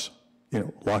us, you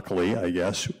know, luckily, I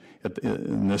guess,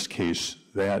 in this case,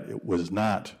 that it was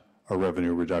not a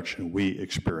revenue reduction we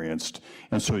experienced.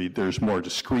 And so there's more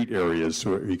discrete areas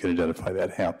where you can identify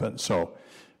that happen. So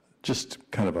just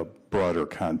kind of a broader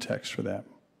context for that.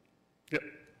 Yep,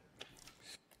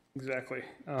 exactly.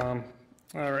 All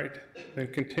right, then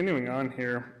continuing on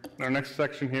here, our next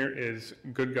section here is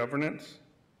good governance.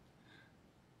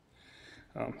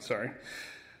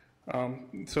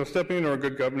 So stepping into our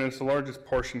good governance, the largest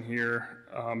portion here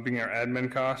being our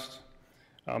admin costs.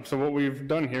 So what we've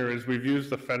done here is we've used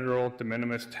the federal de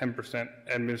minimis 10%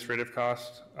 administrative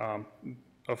cost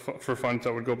for funds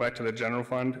that would go back to the general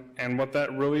fund. And what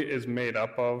that really is made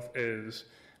up of is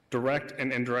direct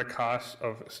and indirect costs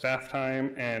of staff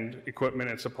time and equipment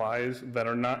and supplies that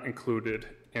are not included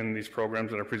in these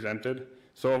programs that are presented.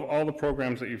 So of all the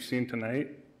programs that you've seen tonight,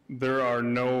 there are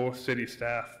no city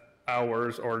staff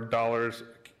hours or dollars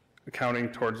accounting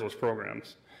towards those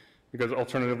programs. Because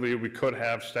alternatively, we could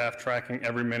have staff tracking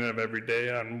every minute of every day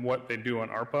on what they do on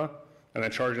ARPA and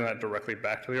then charging that directly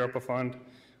back to the ARPA fund.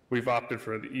 We've opted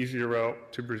for the easier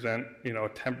route to present,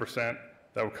 10%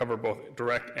 that will cover both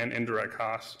direct and indirect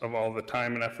costs of all the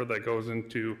time and effort that goes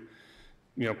into,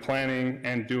 planning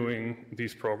and doing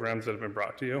these programs that have been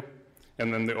brought to you.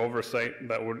 And then the oversight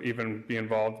that would even be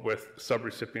involved with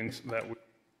subrecipients that would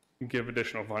give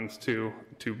additional funds to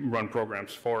run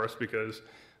programs for us, because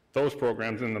those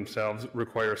programs in themselves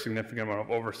require a significant amount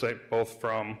of oversight, both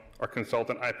from our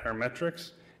consultant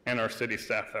iParametrics and our city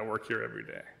staff that work here every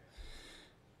day.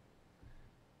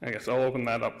 I guess I'll open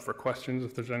that up for questions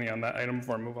if there's any on that item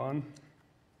before I move on.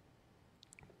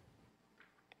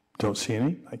 Don't see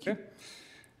any. Thank you. Okay.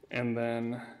 And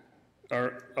then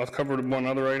I'll cover one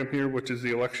other item here, which is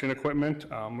the election equipment.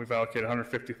 We've allocated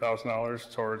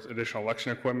 $150,000 towards additional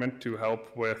election equipment to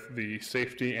help with the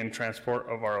safety and transport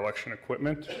of our election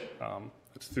equipment.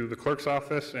 It's through the clerk's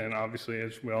office, and obviously,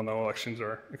 as we all know, elections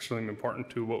are extremely important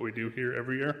to what we do here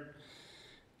every year.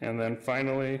 And then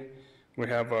finally, we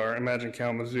have our Imagine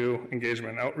Kalamazoo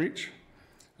engagement and outreach.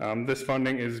 This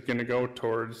funding is going to go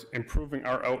towards improving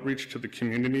our outreach to the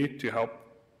community to help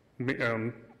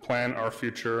plan our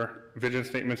future vision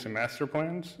statements and master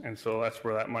plans, and so that's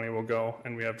where that money will go.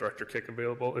 And we have Director Kick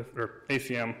available, or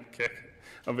ACM Kick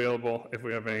available, if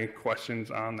we have any questions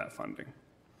on that funding.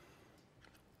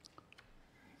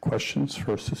 Questions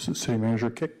for Assistant City Manager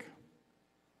Kick?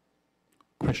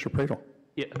 Commissioner Pradel.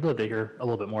 Yeah, I'd love to hear a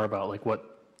little bit more about like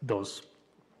what those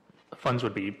funds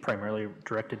would be primarily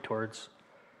directed towards.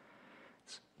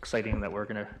 It's exciting that we're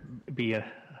going to be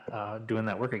doing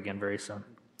that work again very soon.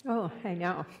 Oh, I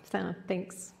know. So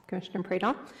thanks, Commissioner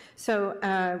Pradel. So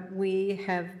we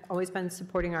have always been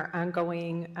supporting our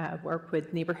ongoing work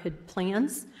with neighborhood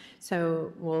plans.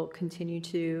 So we'll continue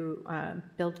to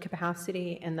build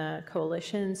capacity in the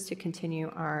coalitions to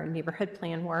continue our neighborhood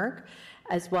plan work,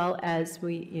 as well as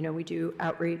we do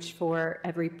outreach for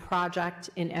every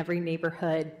project in every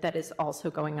neighborhood that is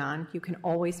also going on. You can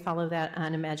always follow that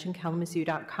on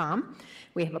imaginekalamazoo.com.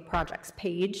 We have a projects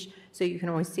page, so you can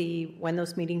always see when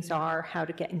those meetings are, how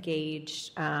to get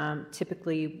engaged.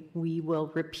 Typically, we will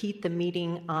repeat the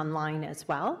meeting online as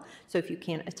well. So if you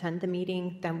can't attend the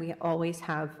meeting, then we always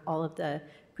have all of the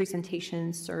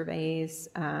presentations, surveys,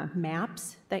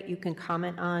 maps that you can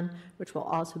comment on, which will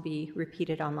also be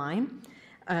repeated online.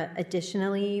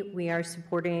 Additionally, we are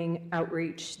supporting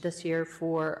outreach this year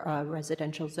for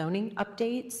residential zoning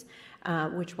updates,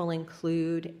 which will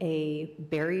include a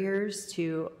barriers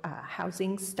to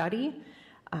housing study,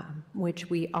 which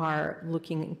we are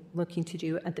looking to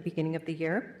do at the beginning of the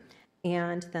year.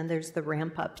 And then there's the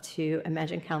ramp up to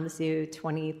Imagine Kalamazoo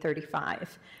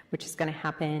 2035, which is going to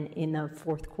happen in the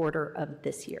fourth quarter of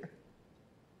this year.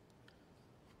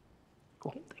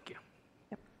 Cool, thank you.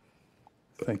 Yep.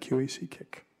 Thank you, AC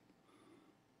Kick.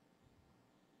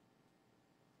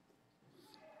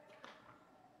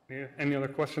 Yeah. Any other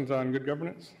questions on good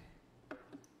governance?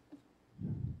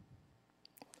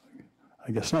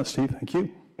 I guess not, Steve. Thank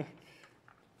you.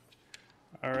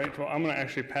 All right, well, I'm going to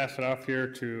actually pass it off here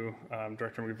to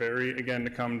Director McVary again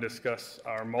to come discuss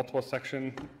our multiple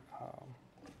section,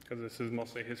 because this is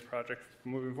mostly his project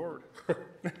moving forward.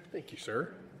 Thank you,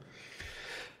 sir.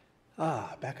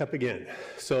 Back up again.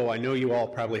 So I know you all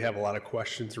probably have a lot of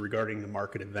questions regarding the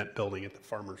market event building at the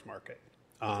farmers market.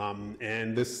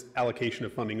 And this allocation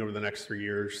of funding over the next 3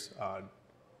 years,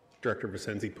 Director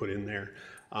Vicenzi put in there.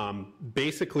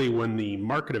 Basically, when the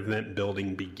market event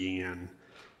building began,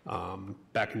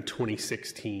 back in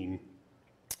 2016,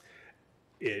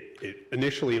 it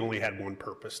initially only had one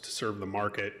purpose: to serve the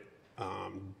market,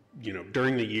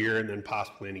 during the year, and then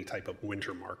possibly any type of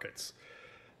winter markets.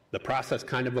 The process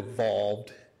kind of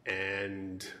evolved,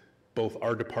 and both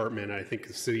our department and I think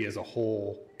the city as a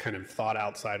whole kind of thought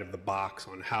outside of the box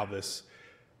on how this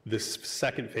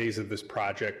second phase of this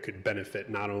project could benefit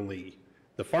not only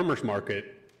the farmers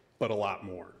market, but a lot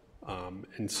more.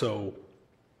 And so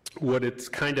what it's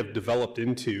kind of developed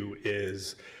into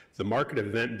is the market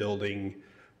event building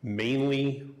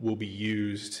mainly will be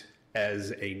used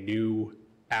as a new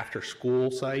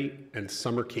after-school site and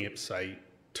summer camp site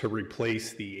to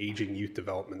replace the aging youth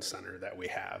development center that we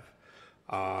have.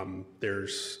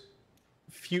 There's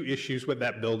a few issues with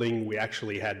that building. We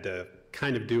actually had to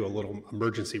kind of do a little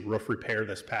emergency roof repair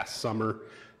this past summer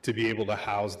to be able to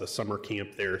house the summer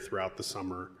camp there throughout the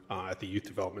summer at the Youth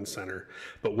Development Center.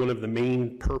 But one of the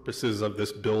main purposes of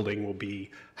this building will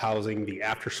be housing the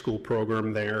after-school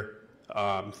program there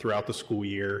throughout the school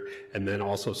year, and then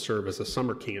also serve as a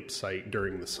summer camp site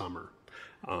during the summer.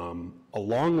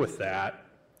 Along with that,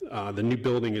 the new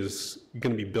building is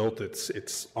going to be built.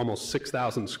 It's almost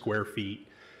 6,000 square feet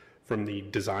from the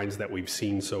designs that we've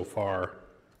seen so far.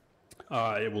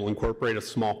 It will incorporate a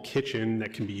small kitchen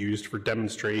that can be used for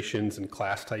demonstrations and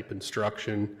class-type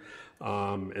instruction.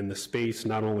 And the space,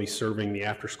 not only serving the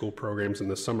after-school programs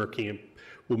and the summer camp,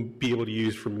 will be able to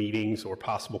use for meetings or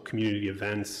possible community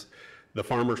events. The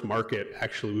farmers market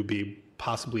actually would be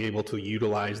possibly able to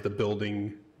utilize the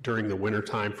building during the winter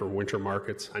time for winter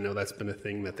markets. I know that's been a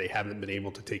thing that they haven't been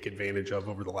able to take advantage of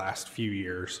over the last few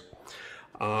years.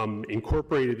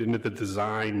 Incorporated into the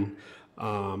design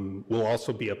will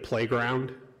also be a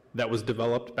playground that was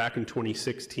developed back in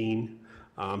 2016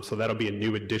 So that'll be a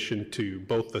new addition to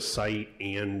both the site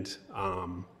and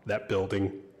that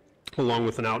building, along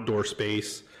with an outdoor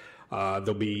space.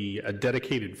 There'll be a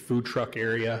dedicated food truck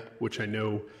area, which I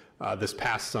know this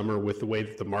past summer, with the way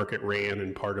that the market ran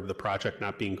and part of the project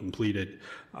not being completed,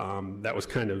 that was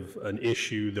kind of an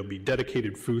issue. There'll be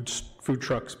dedicated food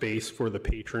truck space for the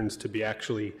patrons to be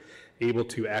actually able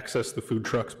to access the food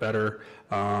trucks better.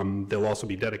 There'll also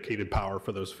be dedicated power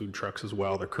for those food trucks as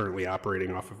well. They're currently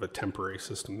operating off of a temporary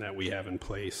system that we have in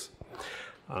place.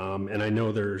 And I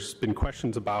know there's been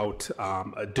questions about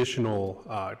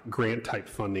additional grant type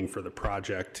funding for the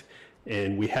project,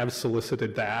 and we have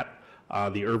solicited that.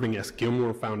 The Irving S.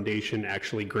 Gilmore Foundation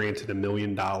actually granted $1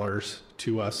 million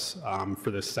to us for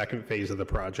the second phase of the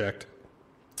project.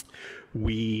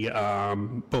 We,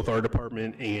 both our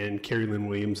department and Carrie Lynn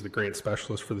Williams, the grant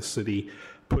specialist for the city,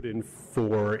 put in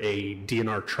for a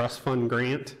DNR trust fund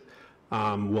grant.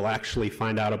 We'll actually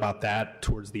find out about that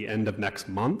towards the end of next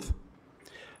month.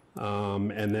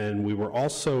 And then we were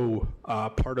also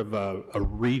part of a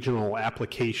regional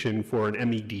application for an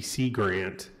MEDC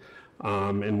grant.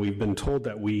 And we've been told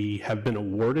that we have been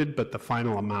awarded, but the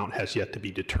final amount has yet to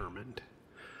be determined.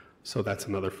 So that's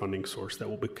another funding source that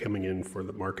will be coming in for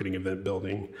the marketing event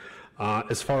building.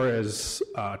 As far as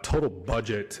total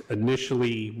budget,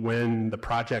 initially when the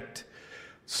project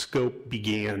scope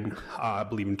began, I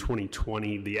believe in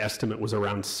 2020, the estimate was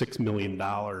around $6 million.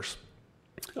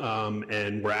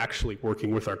 And we're actually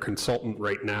working with our consultant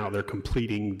right now. They're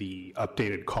completing the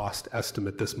updated cost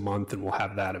estimate this month, and we'll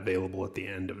have that available at the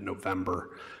end of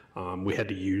November. We had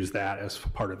to use that as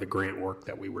part of the grant work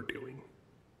that we were doing.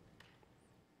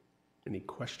 Any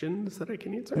questions that I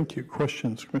can answer? Thank you.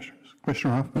 Questions, Commissioners?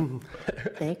 Commissioner Hoffman?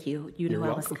 Thank you. You You're knew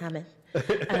I was coming.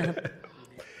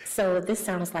 So this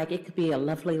sounds like it could be a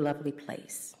lovely, lovely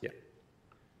place. Yeah.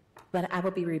 But I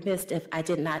would be remiss if I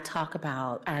did not talk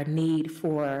about our need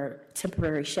for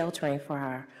temporary sheltering for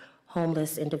our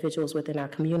homeless individuals within our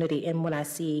community. And when I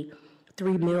see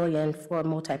 $3 million for a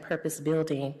multi-purpose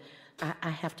building, I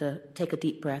have to take a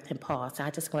deep breath and pause. So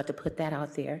I just wanted to put that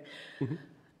out there. Mm-hmm.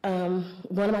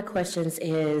 One of my questions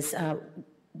is,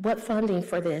 what funding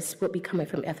for this would be coming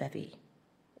from FFE,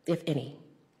 if any?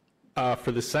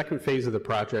 For the second phase of the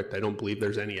project, I don't believe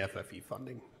there's any FFE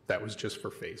funding. That was just for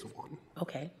phase one.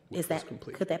 Okay.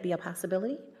 Could that be a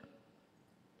possibility?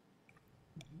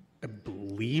 I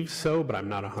believe so, but I'm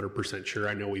not 100% sure.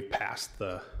 I know we've passed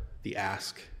the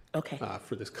ask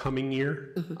for this coming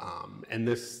year. Mm-hmm. And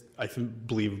this, I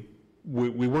believe,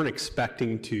 we weren't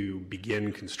expecting to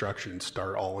begin construction and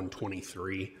start all in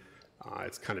 23.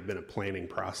 It's kind of been a planning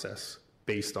process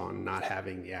based on not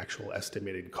having the actual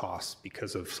estimated costs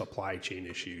because of supply chain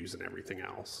issues and everything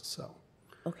else. So.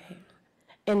 Okay.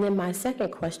 And then my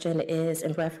second question is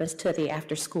in reference to the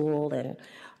after school, and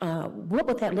what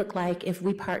would that look like if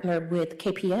we partnered with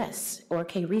KPS or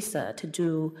KRESA to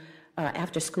do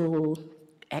after school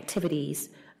activities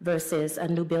versus a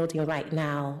new building right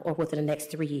now or within the next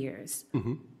 3 years?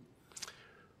 Mm-hmm.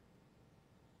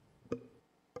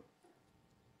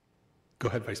 Go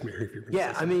ahead, Vice Mayor, if you're going to say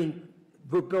something. I mean,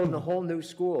 we're building a whole new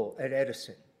school at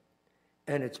Edison,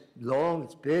 and it's long,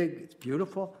 it's big, it's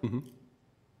beautiful. Mm-hmm.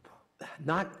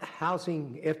 Not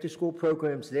housing after-school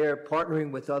programs there, partnering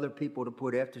with other people to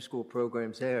put after-school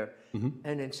programs there, mm-hmm.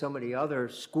 and in some of the other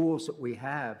schools that we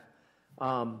have,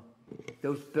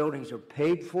 those buildings are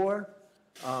paid for.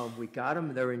 We got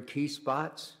them, they're in key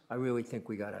spots. I really think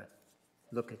we got to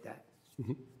look at that.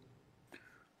 Mm-hmm.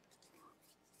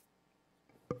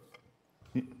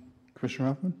 Commissioner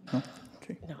Hoffman? No?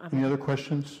 Okay. No, any other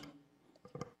questions?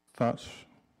 Thoughts?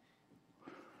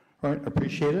 All right,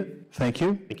 appreciate it. Thank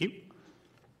you. Thank you.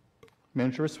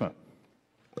 Manager Ritzman.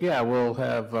 Yeah, we'll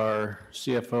have our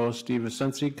CFO, Steve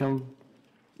Asensi, come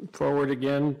forward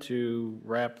again to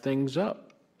wrap things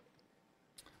up.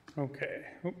 Okay.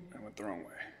 Oop, I went the wrong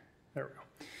way. There we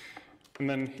go. And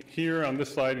then here on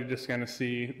this slide, you're just going to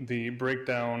see the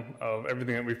breakdown of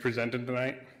everything that we've presented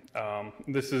tonight.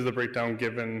 This is the breakdown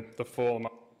given the full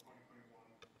amount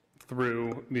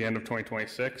through the end of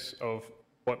 2026 of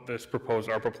what this proposed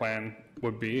ARPA plan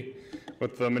would be,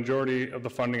 with the majority of the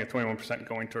funding at 21%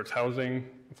 going towards housing,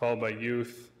 followed by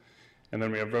youth, and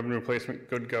then we have revenue replacement,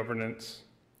 good governance,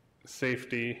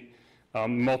 safety.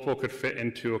 Multiple could fit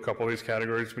into a couple of these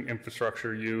categories between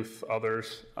infrastructure, youth,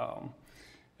 others,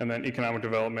 and then economic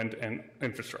development and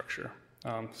infrastructure.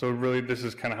 So really this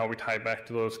is kind of how we tie back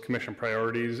to those commission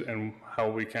priorities and how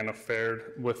we kind of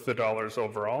fared with the dollars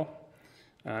overall.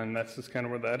 And that's just kind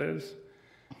of where that is.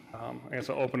 I guess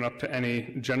I'll open up to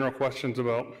any general questions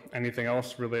about anything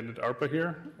else related to ARPA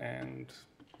here, and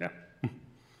yeah.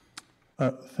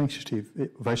 Thanks, Steve.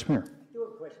 Vice Mayor. Do a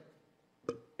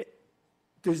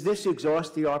Does this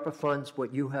exhaust the ARPA funds,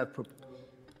 what you have proposed?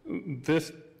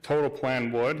 This total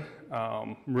plan would.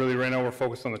 Really, right now, we're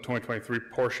focused on the 2023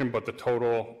 portion, but the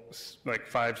total, like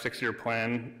 5-6 year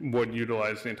plan would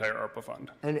utilize the entire ARPA fund.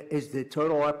 And is the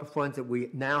total ARPA funds that we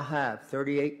now have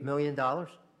 $38 million?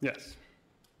 Yes.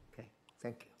 Okay,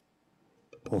 thank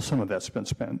you. Well, some of that's been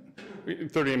spent.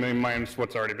 38 million minus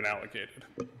what's already been allocated.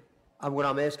 What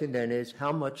I'm asking then is,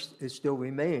 how much is still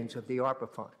remains of the ARPA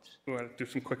funds? We'll have to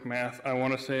do some quick math. I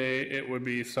want to say it would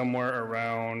be somewhere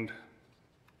around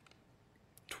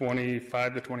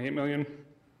 25 to 28 million.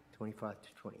 25 to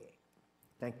 28.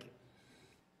 Thank you.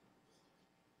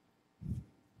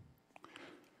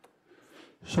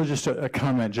 So just a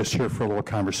comment just here for a little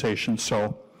conversation.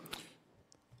 So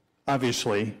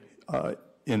obviously,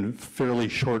 in fairly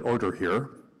short order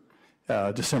here,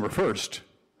 December 1st,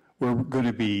 we're going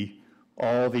to be,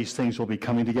 all these things will be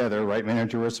coming together, right,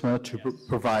 Manager Ritsma, to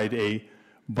provide a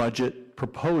budget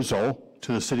proposal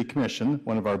to the City Commission.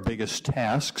 One of our biggest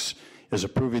tasks is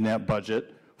approving that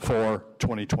budget for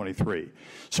 2023.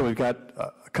 So we've got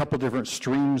a couple different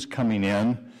streams coming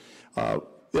in.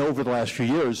 Over the last few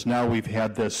years, now we've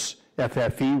had this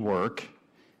FFE work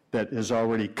that is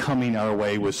already coming our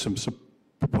way with some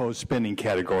proposed spending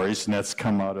categories, and that's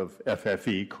come out of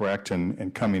FFE, correct,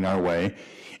 and coming our way.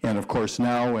 And of course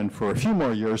now, and for a few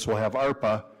more years, we'll have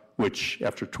ARPA, which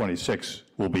after 26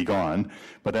 will be gone,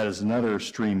 but that is another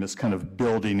stream that's kind of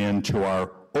building into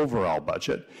our overall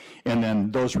budget, and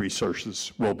then those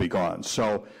resources will be gone.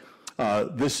 So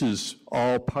this is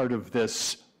all part of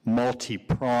this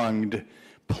multi-pronged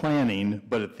planning,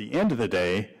 but at the end of the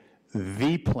day,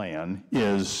 the plan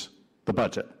is the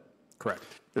budget. Correct.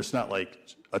 It's not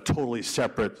like a totally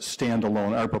separate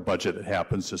standalone ARPA budget that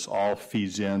happens. This all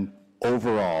feeds in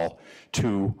overall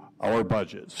to our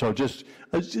budget. So just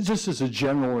as a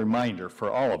general reminder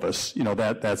for all of us, you know,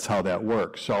 that's how that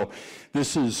works. So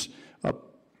this is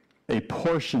a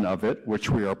portion of it, which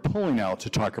we are pulling out to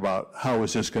talk about how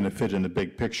is this going to fit in the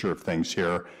big picture of things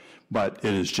here, but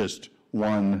it is just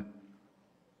one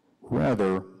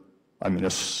rather, I mean,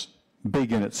 it's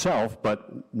big in itself,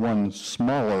 but one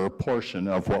smaller portion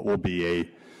of what will be a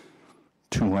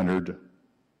 $200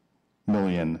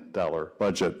 million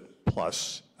budget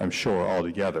plus, I'm sure,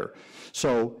 altogether.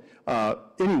 So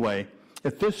anyway,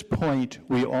 at this point,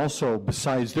 we also,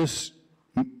 besides this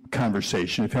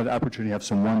conversation, we've had the opportunity to have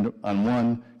some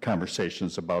one-on-one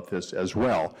conversations about this as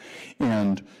well.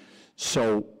 And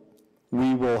so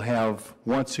we will have,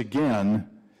 once again,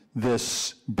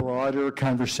 this broader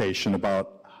conversation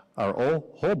about our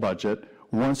whole budget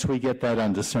once we get that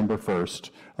on December 1st,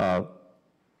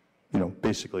 you know,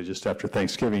 basically just after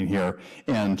Thanksgiving here.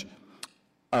 And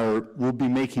we'll be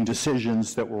making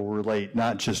decisions that will relate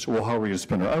not just, well, how are we going to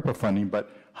spend our ARPA funding,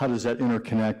 but how does that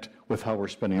interconnect with how we're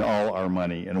spending all our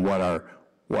money and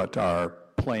what our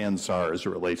plans are as it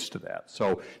relates to that.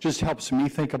 So just helps me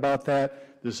think about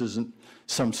that. This isn't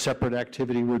some separate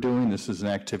activity we're doing. This is an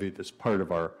activity that's part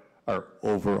of our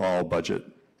overall budget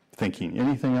thinking.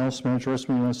 Anything else, Manager Ritsma,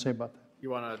 you want to say about that? You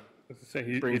want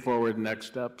to bring forward next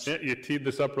steps? Yeah, you teed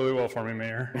this up really well for me,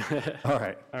 Mayor. All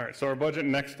right. All right, so our budget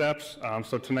next steps.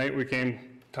 So tonight we came to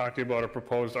talk to you about our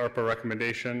proposed ARPA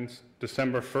recommendations.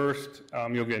 December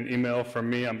 1st, you'll get an email from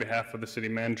me on behalf of the city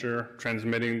manager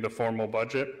transmitting the formal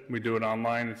budget. We do it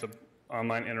online. It's an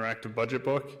online interactive budget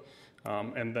book.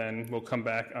 And then we'll come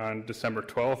back on December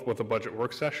 12th with a budget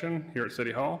work session here at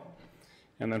City Hall.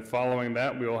 And then following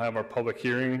that, we will have our public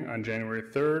hearing on January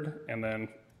 3rd, and then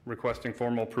requesting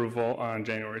formal approval on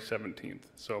January 17th.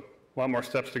 So a lot more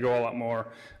steps to go, a lot more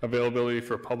availability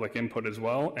for public input as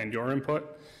well, and your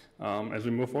input as we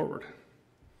move forward.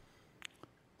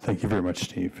 Thank you very much,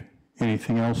 Steve.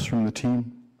 Anything else from the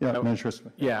team? Yeah, Manager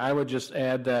Ritsma. Yeah, I would just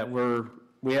add that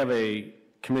we have a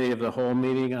committee of the whole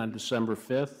meeting on December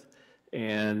 5th,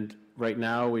 and right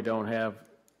now we don't have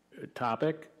a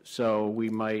topic, so we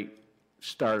might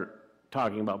start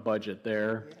talking about budget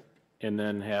there and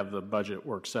then have the budget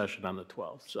work session on the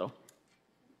 12th. So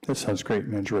that sounds great,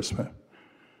 Manager Ritsma.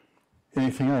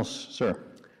 Anything else, sir?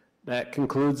 That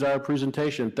concludes our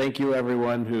presentation. Thank you,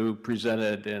 everyone who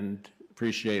presented, and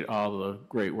appreciate all the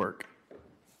great work.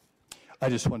 I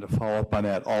just wanted to follow up on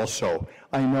that also.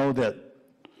 I know that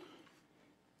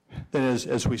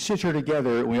as we sit here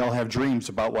together, we all have dreams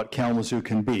about what Kalamazoo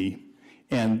can be,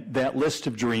 and that list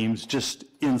of dreams just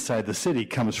inside the city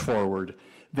comes forward,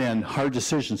 then hard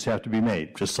decisions have to be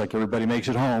made, just like everybody makes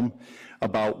at home,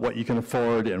 about what you can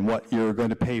afford and what you're going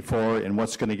to pay for and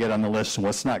what's going to get on the list and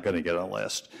what's not going to get on the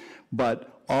list.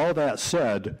 But all that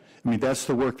said, I mean, that's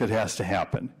the work that has to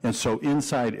happen. And so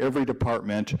inside every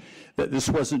department, that this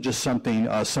wasn't just something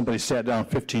somebody sat down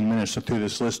 15 minutes and threw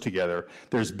this list together.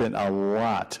 There's been a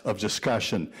lot of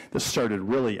discussion that started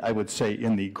really, I would say,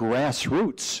 in the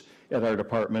grassroots at our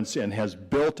departments and has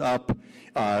built up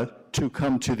to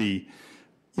come to the,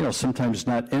 sometimes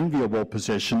not enviable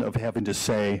position of having to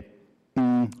say,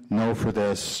 no for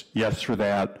this, yes for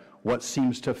that, what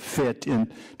seems to fit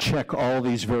and check all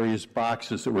these various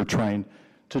boxes that we're trying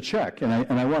to check. And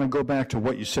I want to go back to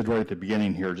what you said right at the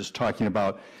beginning here, just talking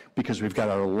about, because we've got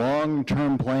our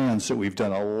long-term plans that we've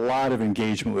done a lot of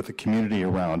engagement with the community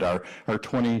around, our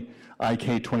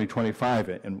IK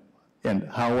 2025, and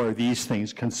how are these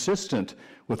things consistent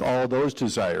with all those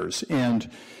desires,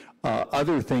 and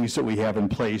other things that we have in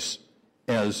place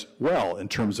as well in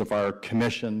terms of our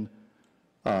commission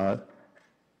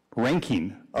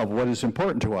ranking of what is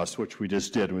important to us, which we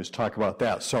just did, and let's talk about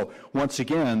that. So once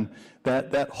again,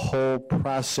 that whole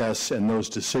process and those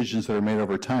decisions that are made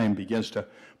over time begins to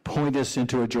point us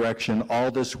into a direction.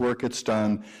 All this work it's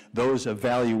done, those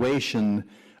evaluation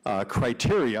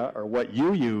criteria are what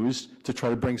you use to try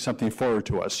to bring something forward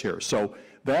to us here. So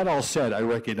that all said, I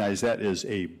recognize that is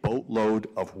a boatload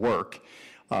of work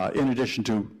in addition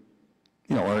to,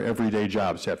 our everyday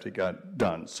jobs have to get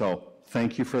done. So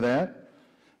thank you for that.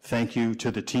 Thank you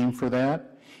to the team for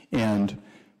that. And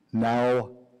now,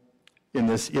 in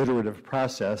this iterative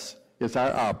process, it's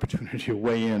our opportunity to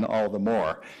weigh in all the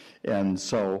more. And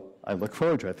so I look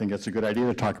forward to it. I think it's a good idea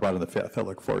to talk about on the 5th. I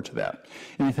look forward to that.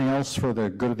 Anything else for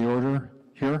the good of the order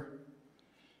here?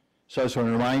 So I just want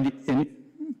to remind you,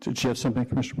 did you have something,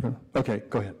 Commissioner Bruno? Okay,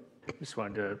 go ahead. Just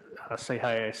wanted to say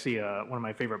hi. I see one of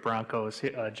my favorite Broncos,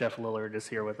 Jeff Lillard, is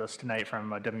here with us tonight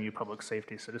from WU Public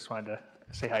Safety. So just wanted to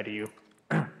say hi to you.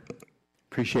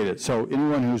 Appreciate it. So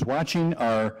anyone who's watching,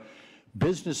 our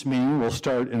business meeting will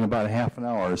start in about a half an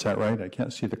hour. Is that right? I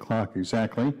can't see the clock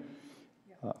exactly.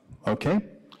 Okay,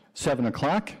 7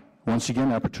 o'clock. Once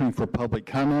again, opportunity for public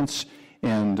comments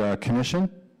and commission.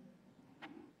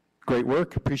 Great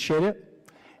work. Appreciate it.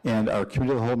 And our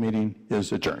committee of the whole meeting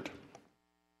is adjourned.